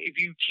question if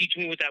you teach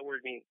me what that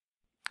word means.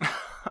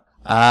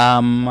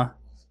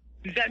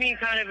 Does that mean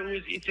kind of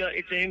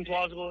it's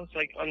implausible?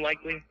 It's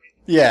unlikely.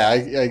 Yeah,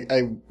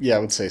 I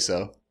would say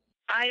so.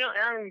 I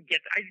don't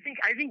get that.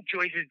 I think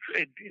Joyce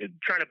is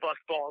trying to bust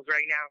balls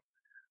right now.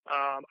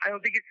 I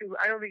don't think it's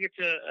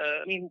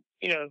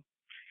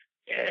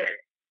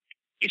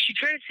is she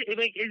trying to say,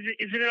 is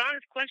it an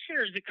honest question,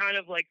 or is it kind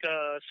of like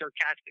a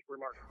sarcastic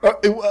remark?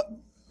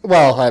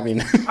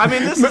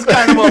 This is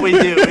kind of what we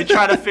do. We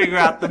try to figure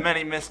out the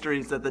many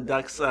mysteries that the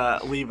Ducks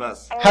leave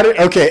us.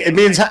 It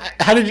means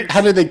how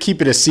did they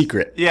keep it a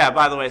secret? Yeah.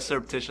 By the way,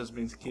 surreptitious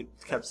means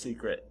kept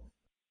secret.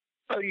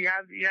 Oh, you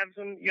have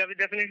a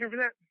definition for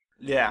that?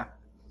 Yeah.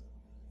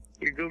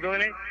 You're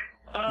Googling it?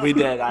 We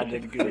did. I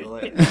did Google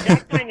it.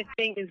 That kind of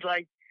thing is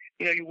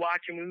you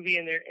watch a movie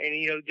and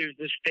there's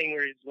this thing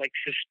where it's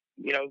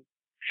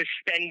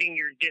suspending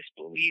your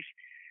disbelief.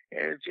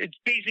 And it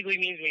basically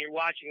means when you're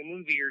watching a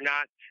movie, you're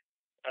not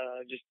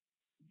just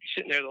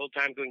sitting there the whole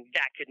time going,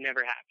 that could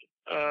never happen.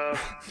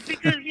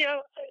 Because,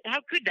 how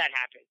could that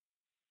happen?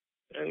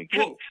 It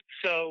couldn't.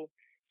 So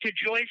to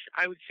Joyce,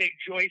 I would say,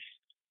 Joyce,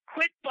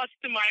 quit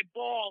busting my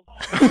balls.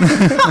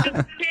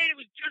 It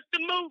was just a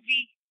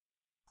movie.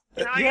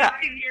 And I have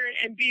to sit here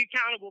and be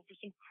accountable for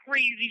some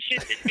crazy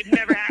shit that could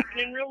never happen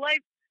in real life.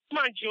 Come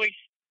on,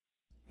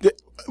 Joyce.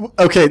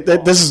 Okay,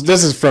 this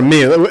is from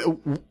me.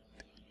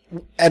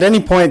 At any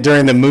point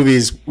during the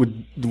movies,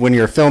 when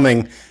you're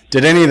filming,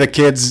 did any of the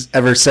kids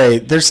ever say,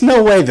 "There's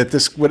no way that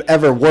this would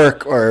ever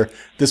work," or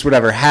 "This would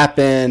ever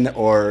happen,"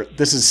 or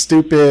 "This is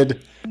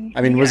stupid"?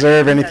 I mean, was there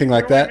ever anything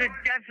like that? There was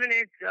a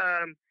definite,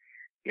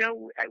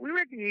 we were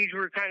at the age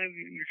where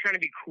you're trying to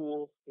be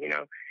cool, and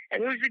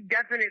there was a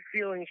definite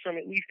feeling from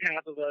at least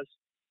half of us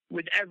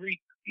with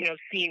every,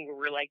 scene where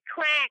we're like,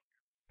 quack.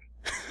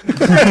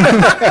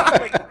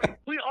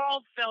 We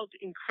all felt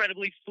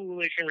incredibly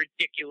foolish and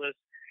ridiculous.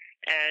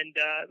 And,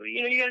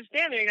 you gotta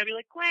stand there and you gotta be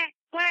like, quack,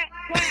 quack,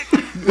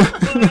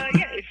 quack.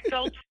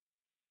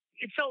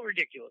 It felt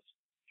ridiculous.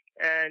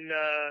 And,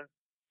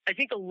 I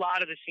think a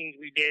lot of the scenes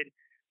we did,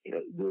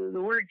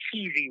 the word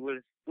cheesy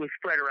was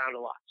spread around a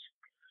lot.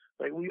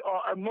 Like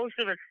most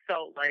of us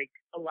felt like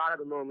a lot of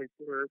the moments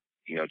were,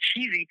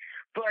 cheesy,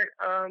 but,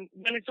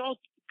 when it's all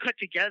cut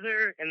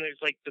together and there's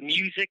like the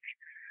music,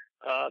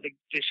 the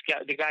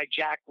guy,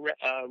 Jack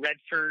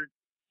Redford,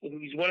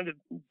 who's one of the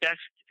best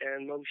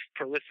and most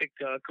prolific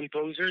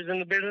composers in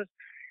the business,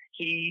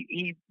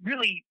 he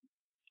really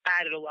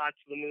added a lot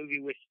to the movie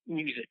with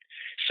music.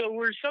 So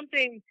where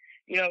something,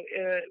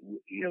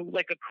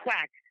 like a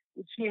quack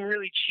would seem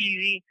really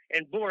cheesy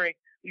and boring,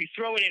 you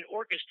throw in an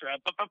orchestra,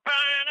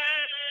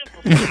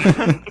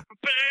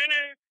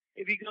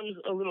 it becomes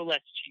a little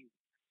less cheesy.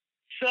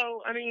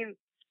 So, I mean,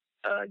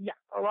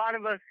 a lot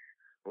of us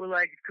were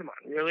like, come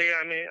on, really?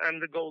 I mean, I'm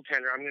the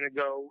goaltender. I'm going to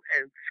go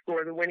and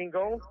score the winning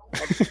goal?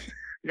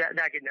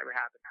 That could never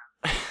happen.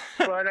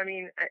 But, I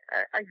mean,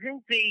 I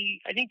think they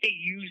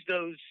use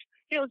those,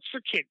 it's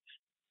for kids.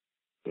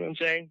 You know what I'm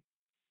saying?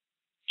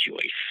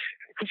 Joyce.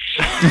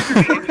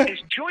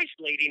 This Joyce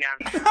lady now.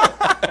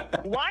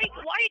 Why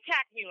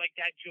attack me like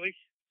that, Joyce?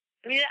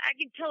 I mean, I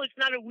can tell it's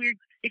not a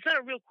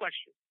real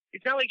question.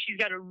 It's not like she's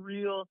got a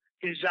real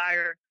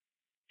desire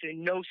to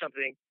know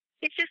something.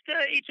 It's just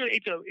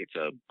it's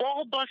a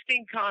ball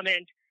busting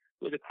comment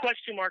with a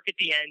question mark at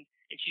the end,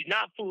 and she's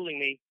not fooling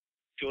me,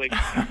 Joyce.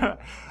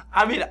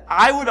 I mean,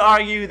 I would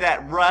argue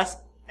that Russ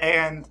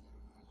and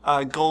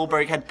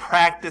Goldberg had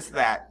practiced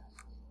that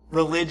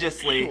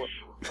religiously, Sure.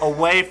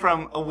 away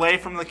from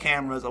the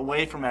cameras,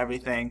 away from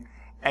everything.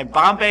 And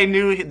Bombay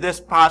knew this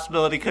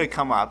possibility could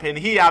come up, and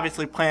he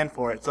obviously planned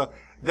for it. So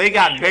they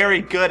got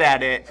very good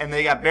at it, and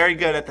they got very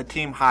good at the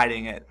team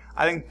hiding it.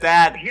 I think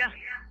that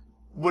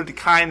would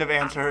kind of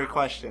answer her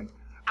question.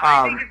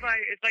 I think if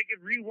I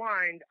could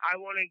rewind, I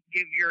want to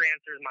give your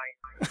answer my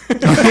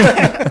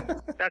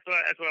answer. That's what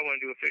I want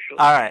to do officially.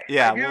 All right,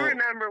 yeah. I do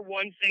remember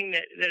one thing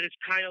that is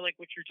kind of like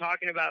what you're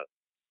talking about,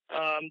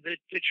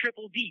 the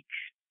triple deeks.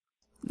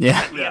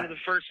 Yeah. At the end of the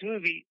first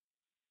movie,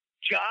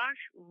 Josh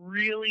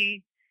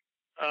really,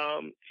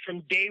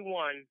 from day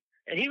one,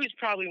 and he was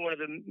probably one of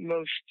the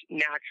most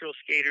natural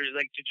skaters,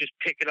 like to just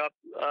pick it up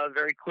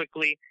very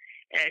quickly.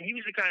 And he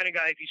was the kind of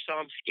guy, if you saw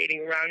him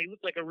skating around, he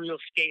looked like a real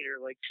skater,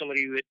 like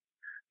somebody who would,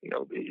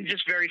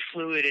 just very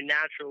fluid and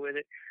natural with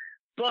it.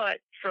 But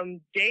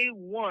from day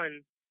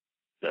one,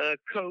 the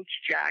coach,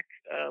 Jack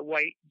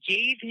White,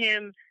 gave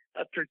him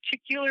a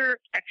particular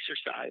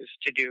exercise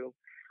to do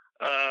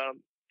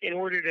in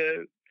order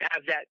to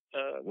have that,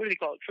 what do they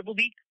call it, triple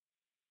deke?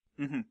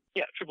 Mm-hmm.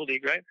 Yeah, triple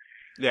deke, right?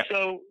 Yeah.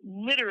 So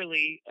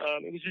literally,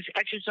 it was this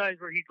exercise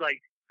where he'd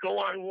like go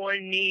on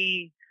one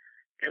knee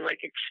and like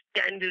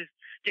extend his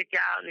stick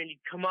out, and then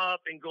he'd come up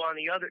and go on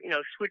the other,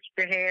 switch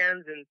the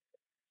hands. And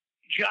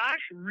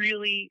Josh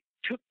really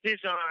took this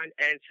on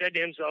and said to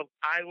himself,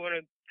 I want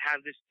to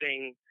have this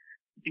thing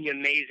be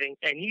amazing.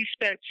 And he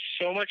spent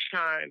so much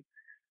time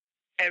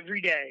every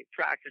day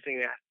practicing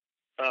that,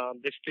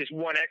 this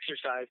one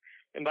exercise.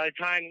 And by the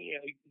time, he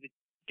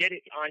did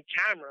it on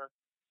camera,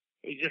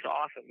 it was just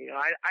awesome.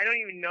 I don't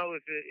even know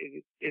if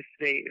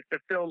the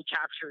film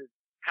captured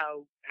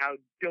how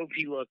dope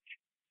he looked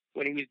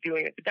when he was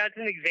doing it. But that's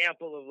an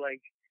example of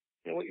like,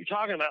 what you're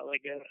talking about,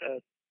 like a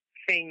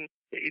thing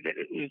that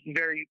is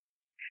very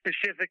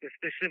specific, a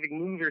specific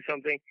move or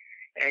something.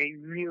 And he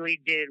really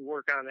did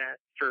work on that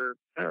for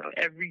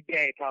every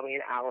day, probably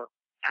an hour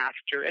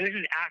after. And this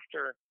is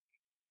after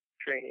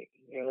training.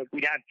 Like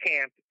we'd have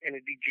camp and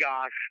it'd be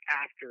Josh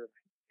after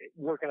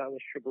working on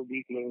this triple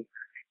deep move.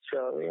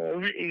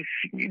 So he's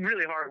a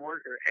really hard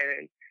worker,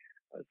 and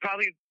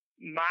probably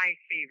my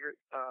favorite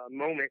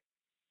moment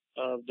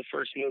of the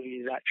first movie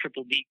is that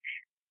triple deep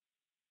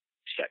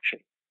section.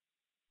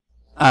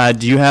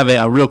 Do you have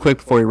a real quick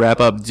before we wrap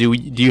up? Do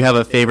you have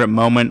a favorite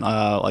moment,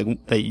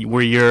 like that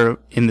where you're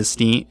in the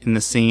scene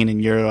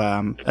and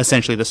you're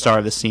essentially the star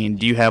of the scene?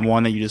 Do you have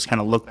one that you just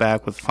kind of look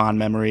back with fond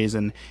memories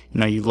and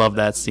you love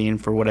that scene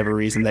for whatever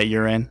reason that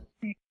you're in?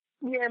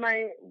 Yeah,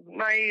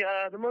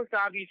 the most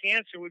obvious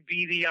answer would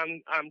be the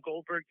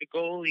Goldberg the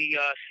goalie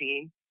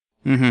scene,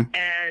 Mm-hmm.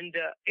 and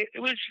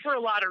it was for a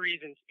lot of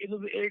reasons. It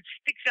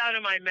sticks out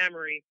in my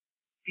memory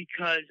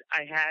because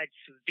I had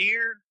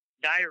severe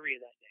diarrhea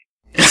that day.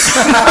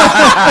 I'm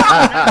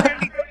not trying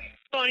to be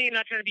funny, I'm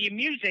not trying to be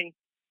amusing,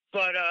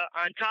 but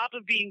on top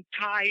of being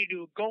tied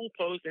to a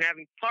goalpost and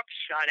having pucks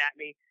shot at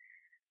me,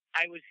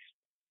 I was,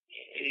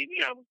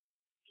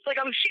 it's like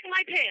I was shitting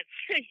my pants.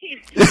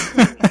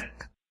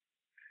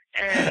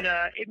 And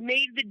it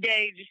made the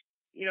day just,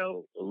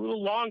 a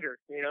little longer,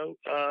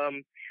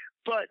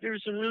 But there were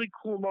some really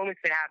cool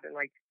moments that happened.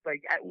 Like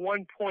at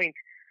one point,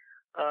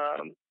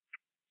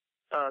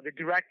 the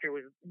director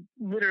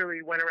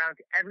literally went around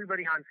to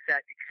everybody on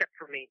set except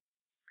for me.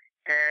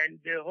 And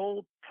the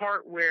whole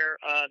part where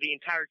the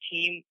entire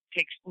team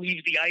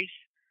leaves the ice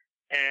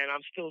and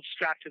I'm still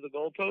strapped to the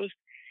goalpost,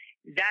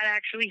 that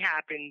actually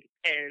happened,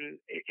 and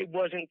it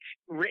wasn't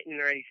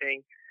written or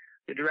anything.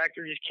 The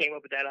director just came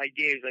up with that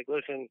idea. He's like,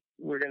 listen,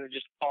 we're going to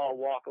just all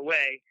walk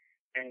away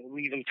and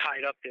leave them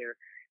tied up there.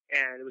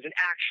 And it was an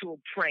actual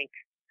prank,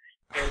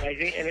 and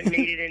it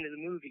made it into the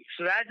movie.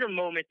 So that's a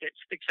moment that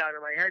sticks out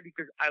in my head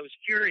because I was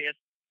curious.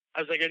 I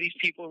was like, are these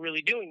people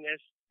really doing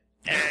this?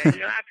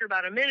 And after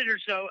about a minute or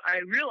so, I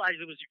realized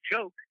it was a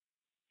joke,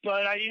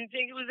 but I didn't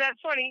think it was that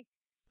funny.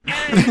 And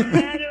I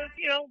had,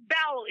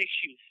 bowel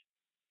issues.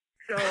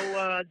 So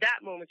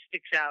that moment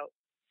sticks out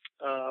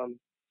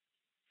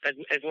as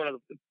one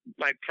of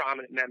my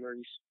prominent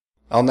memories.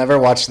 I'll never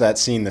watch that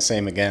scene the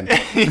same again.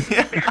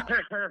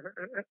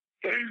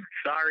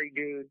 Sorry,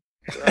 dude.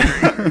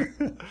 Sorry.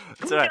 Who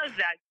right. does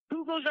that?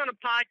 Who goes on a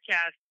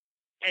podcast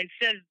and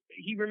says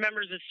he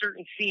remembers a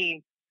certain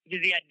scene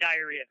because he had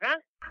diarrhea, huh?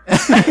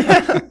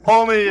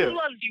 Only you. Who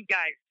loves you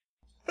guys?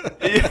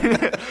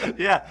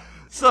 Yeah.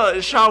 So,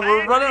 Shaun,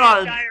 we're running out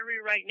of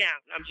diarrhea right now.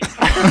 I'm just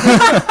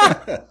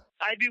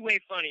I'd be way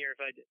funnier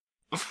if I did.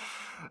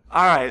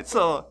 All right,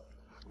 so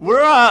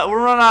we're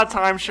running out of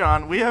time,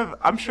 Shaun.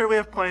 I'm sure we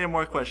have plenty of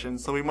more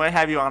questions, so we might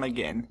have you on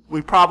again.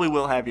 We probably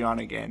will have you on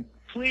again.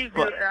 Please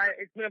do.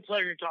 It's been a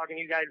pleasure talking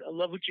to you guys. I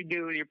love what you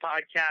do with your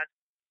podcast,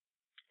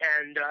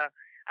 and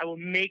I will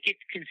make it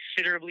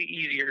considerably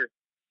easier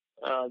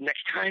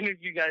next time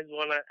if you guys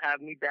want to have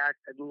me back.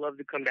 I'd love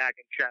to come back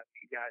and chat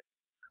with you guys.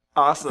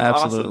 Awesome.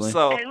 Absolutely. Awesome.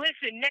 So, and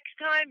listen, next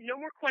time, no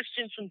more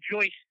questions from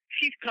Joyce.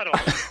 She's cut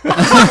off.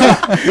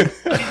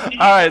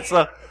 all right,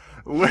 so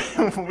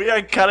we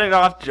are cutting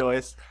off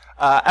Joyce.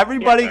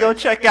 Everybody go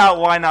check out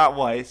Why Not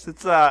Weiss.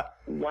 It's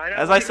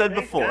as I said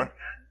before,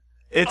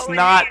 it's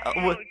not.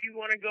 If you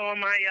want to go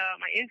on my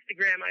my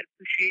Instagram, I'd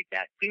appreciate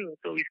that too.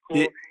 It's always cool.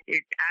 Yeah.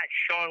 It's at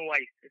Shaun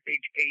Weiss. It's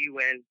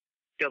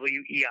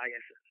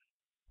HaunWeiss.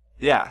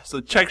 Yeah,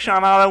 so check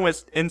Shaun out on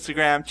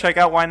Instagram. Check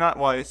out Why Not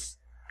Weiss.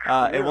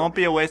 It won't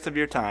be a waste of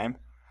your time.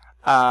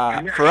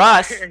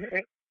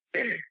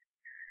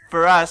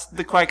 For us,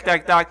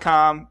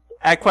 thequacktech.com,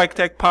 at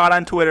QuackTechPod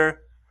on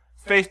Twitter,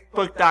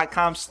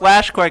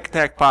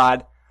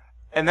 Facebook.com/QuackTechPod,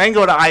 and then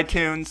go to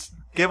iTunes,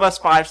 give us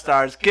 5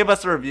 stars, give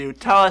us a review,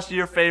 tell us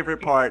your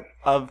favorite part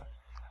of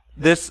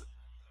this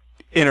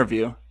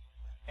interview.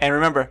 And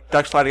remember,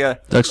 ducks fly together.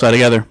 Ducks fly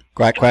together.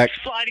 Quack, quack.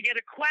 Ducks fly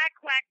together. Quack,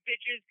 quack,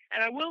 bitches.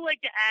 And I will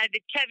like to add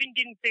that Kevin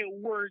didn't say a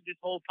word this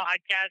whole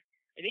podcast.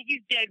 I think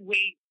he's dead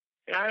weight.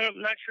 And I'm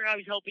not sure how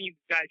he's helping you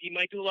guys. He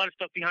might do a lot of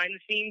stuff behind the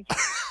scenes.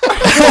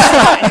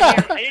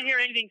 I didn't hear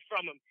anything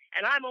from him.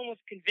 And I'm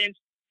almost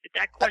convinced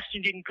that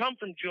question didn't come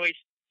from Joyce.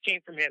 It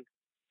came from him.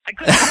 I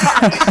couldn't hear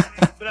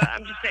it, but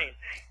I'm just saying.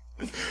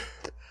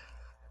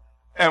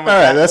 All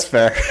right, that's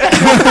fair.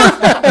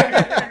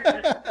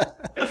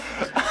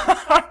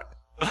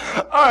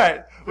 All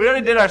right, we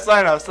already did our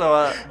sign-off,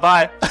 so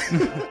bye.